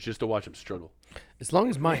of hookers just to watch them struggle. As long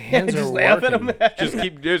as my hands just are laugh at working. him. Just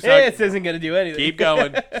keep. Just, Hey, this isn't gonna do anything. keep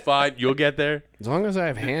going. Fine, you'll get there. As long as I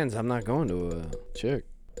have hands, I'm not going to a chick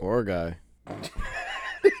or a guy.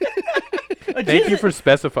 Thank you for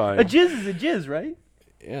specifying. A jizz is a jizz, right?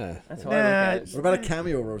 Yeah. That's how I look at it. What about a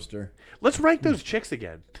cameo roaster? Let's rank those chicks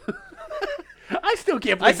again. I still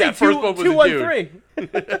can't believe I say that first one was a 2, 1, dude.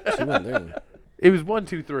 3. She went there. It was 1,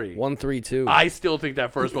 2, 3. 1, 3, 2. I still think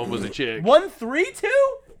that first one was a chick. 1, 3,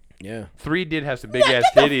 2. Yeah. 3 did have some big ass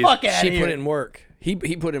Get the titties. fuck out She of here. put in work. He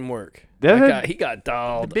put in work. That That had- guy, he got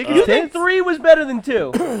dolled. biggest You up. think 3 was better than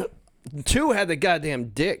 2? 2 had the goddamn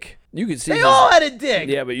dick. You could see. They his- all had a dick.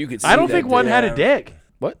 Yeah, but you could see. I don't that think one dick. had a dick.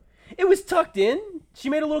 What? It was tucked in. She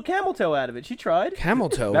made a little camel toe out of it. She tried. Camel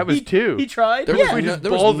toe. That was He 2. He tried. There yeah. was no, just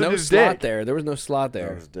there was balls in no his slot dick. there. There was no slot there.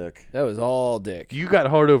 That was dick. That was all dick. You got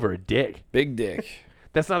hard over a dick. Big dick.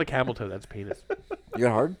 That's not a camel toe. That's penis. You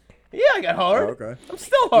got hard? Yeah, I got hard. Oh, okay. I'm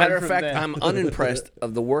still hard. Matter of fact, I'm unimpressed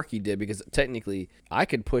of the work he did because technically I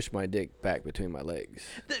could push my dick back between my legs.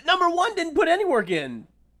 Number 1 didn't put any work in.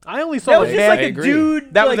 I only That saw was a just man. like I a agree.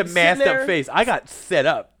 dude. That like, was a masked sitting up there. face. I got set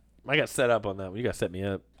up. I got set up on that one. You got to set me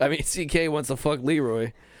up. I mean, CK wants to fuck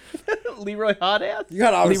Leroy. Leroy hot ass. You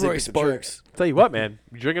got obviously Leroy pick the trick. Sparks. Tell you what, man.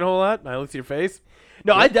 You drinking a whole lot? I only see your face.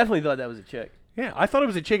 No, I definitely thought that was a chick. Yeah, I thought it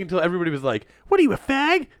was a chick until everybody was like, "What are you, a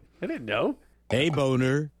fag?" I didn't know. Hey,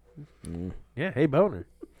 boner. Yeah, hey, boner.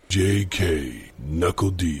 JK,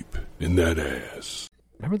 knuckle deep in that ass.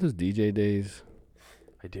 Remember those DJ days?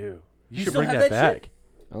 I do. You You should still bring have that that back.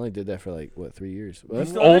 I only did that for like what 3 years. What?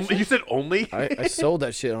 still have that Only, shit? you said only? I sold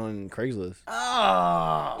that shit on Craigslist.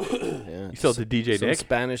 Oh. Yeah. You sold to DJ Some Nick?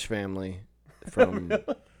 Spanish family from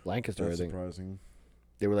Lancaster, That's I think. surprising.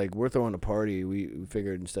 They were like, "We're throwing a party. We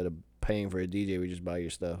figured instead of paying for a DJ, we just buy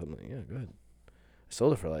your stuff." I'm like, "Yeah, good." I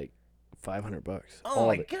sold it for like $500. Oh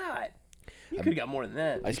my god. You could have got more than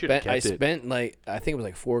that. I should've kept it. spent like I think it was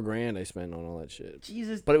like $4,000 I spent on all that shit.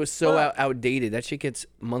 Jesus. But it was so fuck. outdated. That shit gets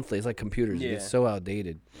monthly. It's like computers. It Yeah. gets so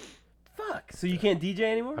outdated. Fuck. So you can't DJ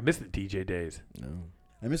anymore? I miss the DJ days. No.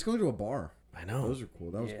 I miss going to a bar. I know. Those are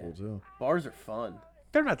cool. That was Yeah. cool too. Bars are fun.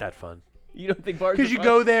 They're not that fun. You don't think bars are Because you fun?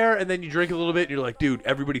 go there and then you drink a little bit and you're like, dude,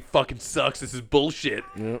 everybody fucking sucks. This is bullshit.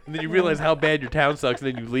 Yep. And then you realize how bad your town sucks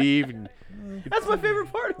and then you leave and That's my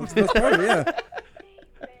favorite part of it. That's part of it, yeah.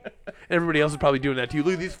 everybody else is probably doing that to you.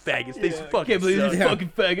 Look at these faggots. They I fucking can't believe suck. this fucking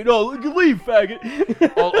faggot. Oh, look, you leave,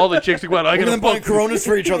 faggot. All the chicks are going, I Look at gotta them buying fuck. Coronas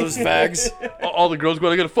for each other's fags. All the girls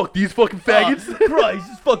going, I gotta fuck these fucking faggots. Oh, Christ,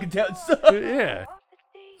 this fucking town sucks. Yeah.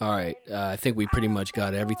 All right, I think we pretty much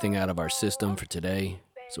got everything out of our system for today,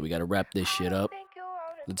 so we got to wrap this shit up.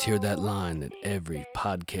 Let's hear that line that every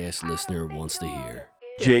podcast listener wants to hear.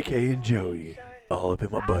 JK and Joey, all up in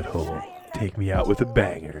my butthole. Take me out with a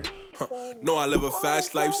banger. No, I live a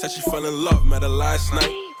fast life. Said she fell in love, met her last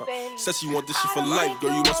night. Said she want this shit for life.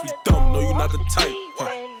 Girl, you must be dumb. No, you not the type.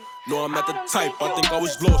 No, I'm not the type. I think I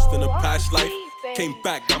was lost in a past life. Came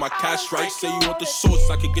back, got my cash right. Say you want the sauce,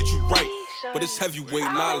 I can get you right. But it's heavyweight,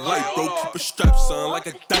 not light, bro. Keep a strap, son, like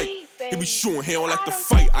a dyke. He be shooting, he don't like to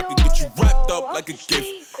fight. I can get you wrapped up like a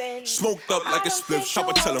gift. Smoked up like a spliff.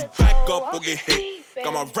 Chopper tell him back up or get hit.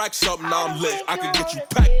 Got my racks up, now I'm lit. I can get you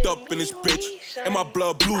packed up in this bitch. And my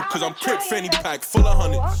blood blue, cause I'm crip fanny pack full of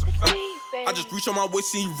hundreds. I just reach on my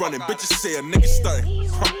waist and he running. Bitches say a nigga stunting.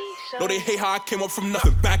 No, they hate how I came up from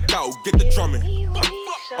nothing. Back out, get the drumming.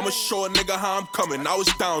 I'ma show a nigga how I'm coming. I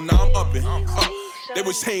was down, now I'm upping. They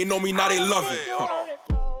was hating on me, now they love it.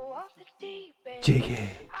 JK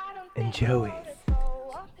and Joey,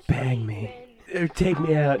 bang me. Or take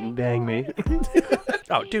me out and bang me.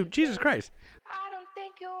 Oh, dude, Jesus Christ.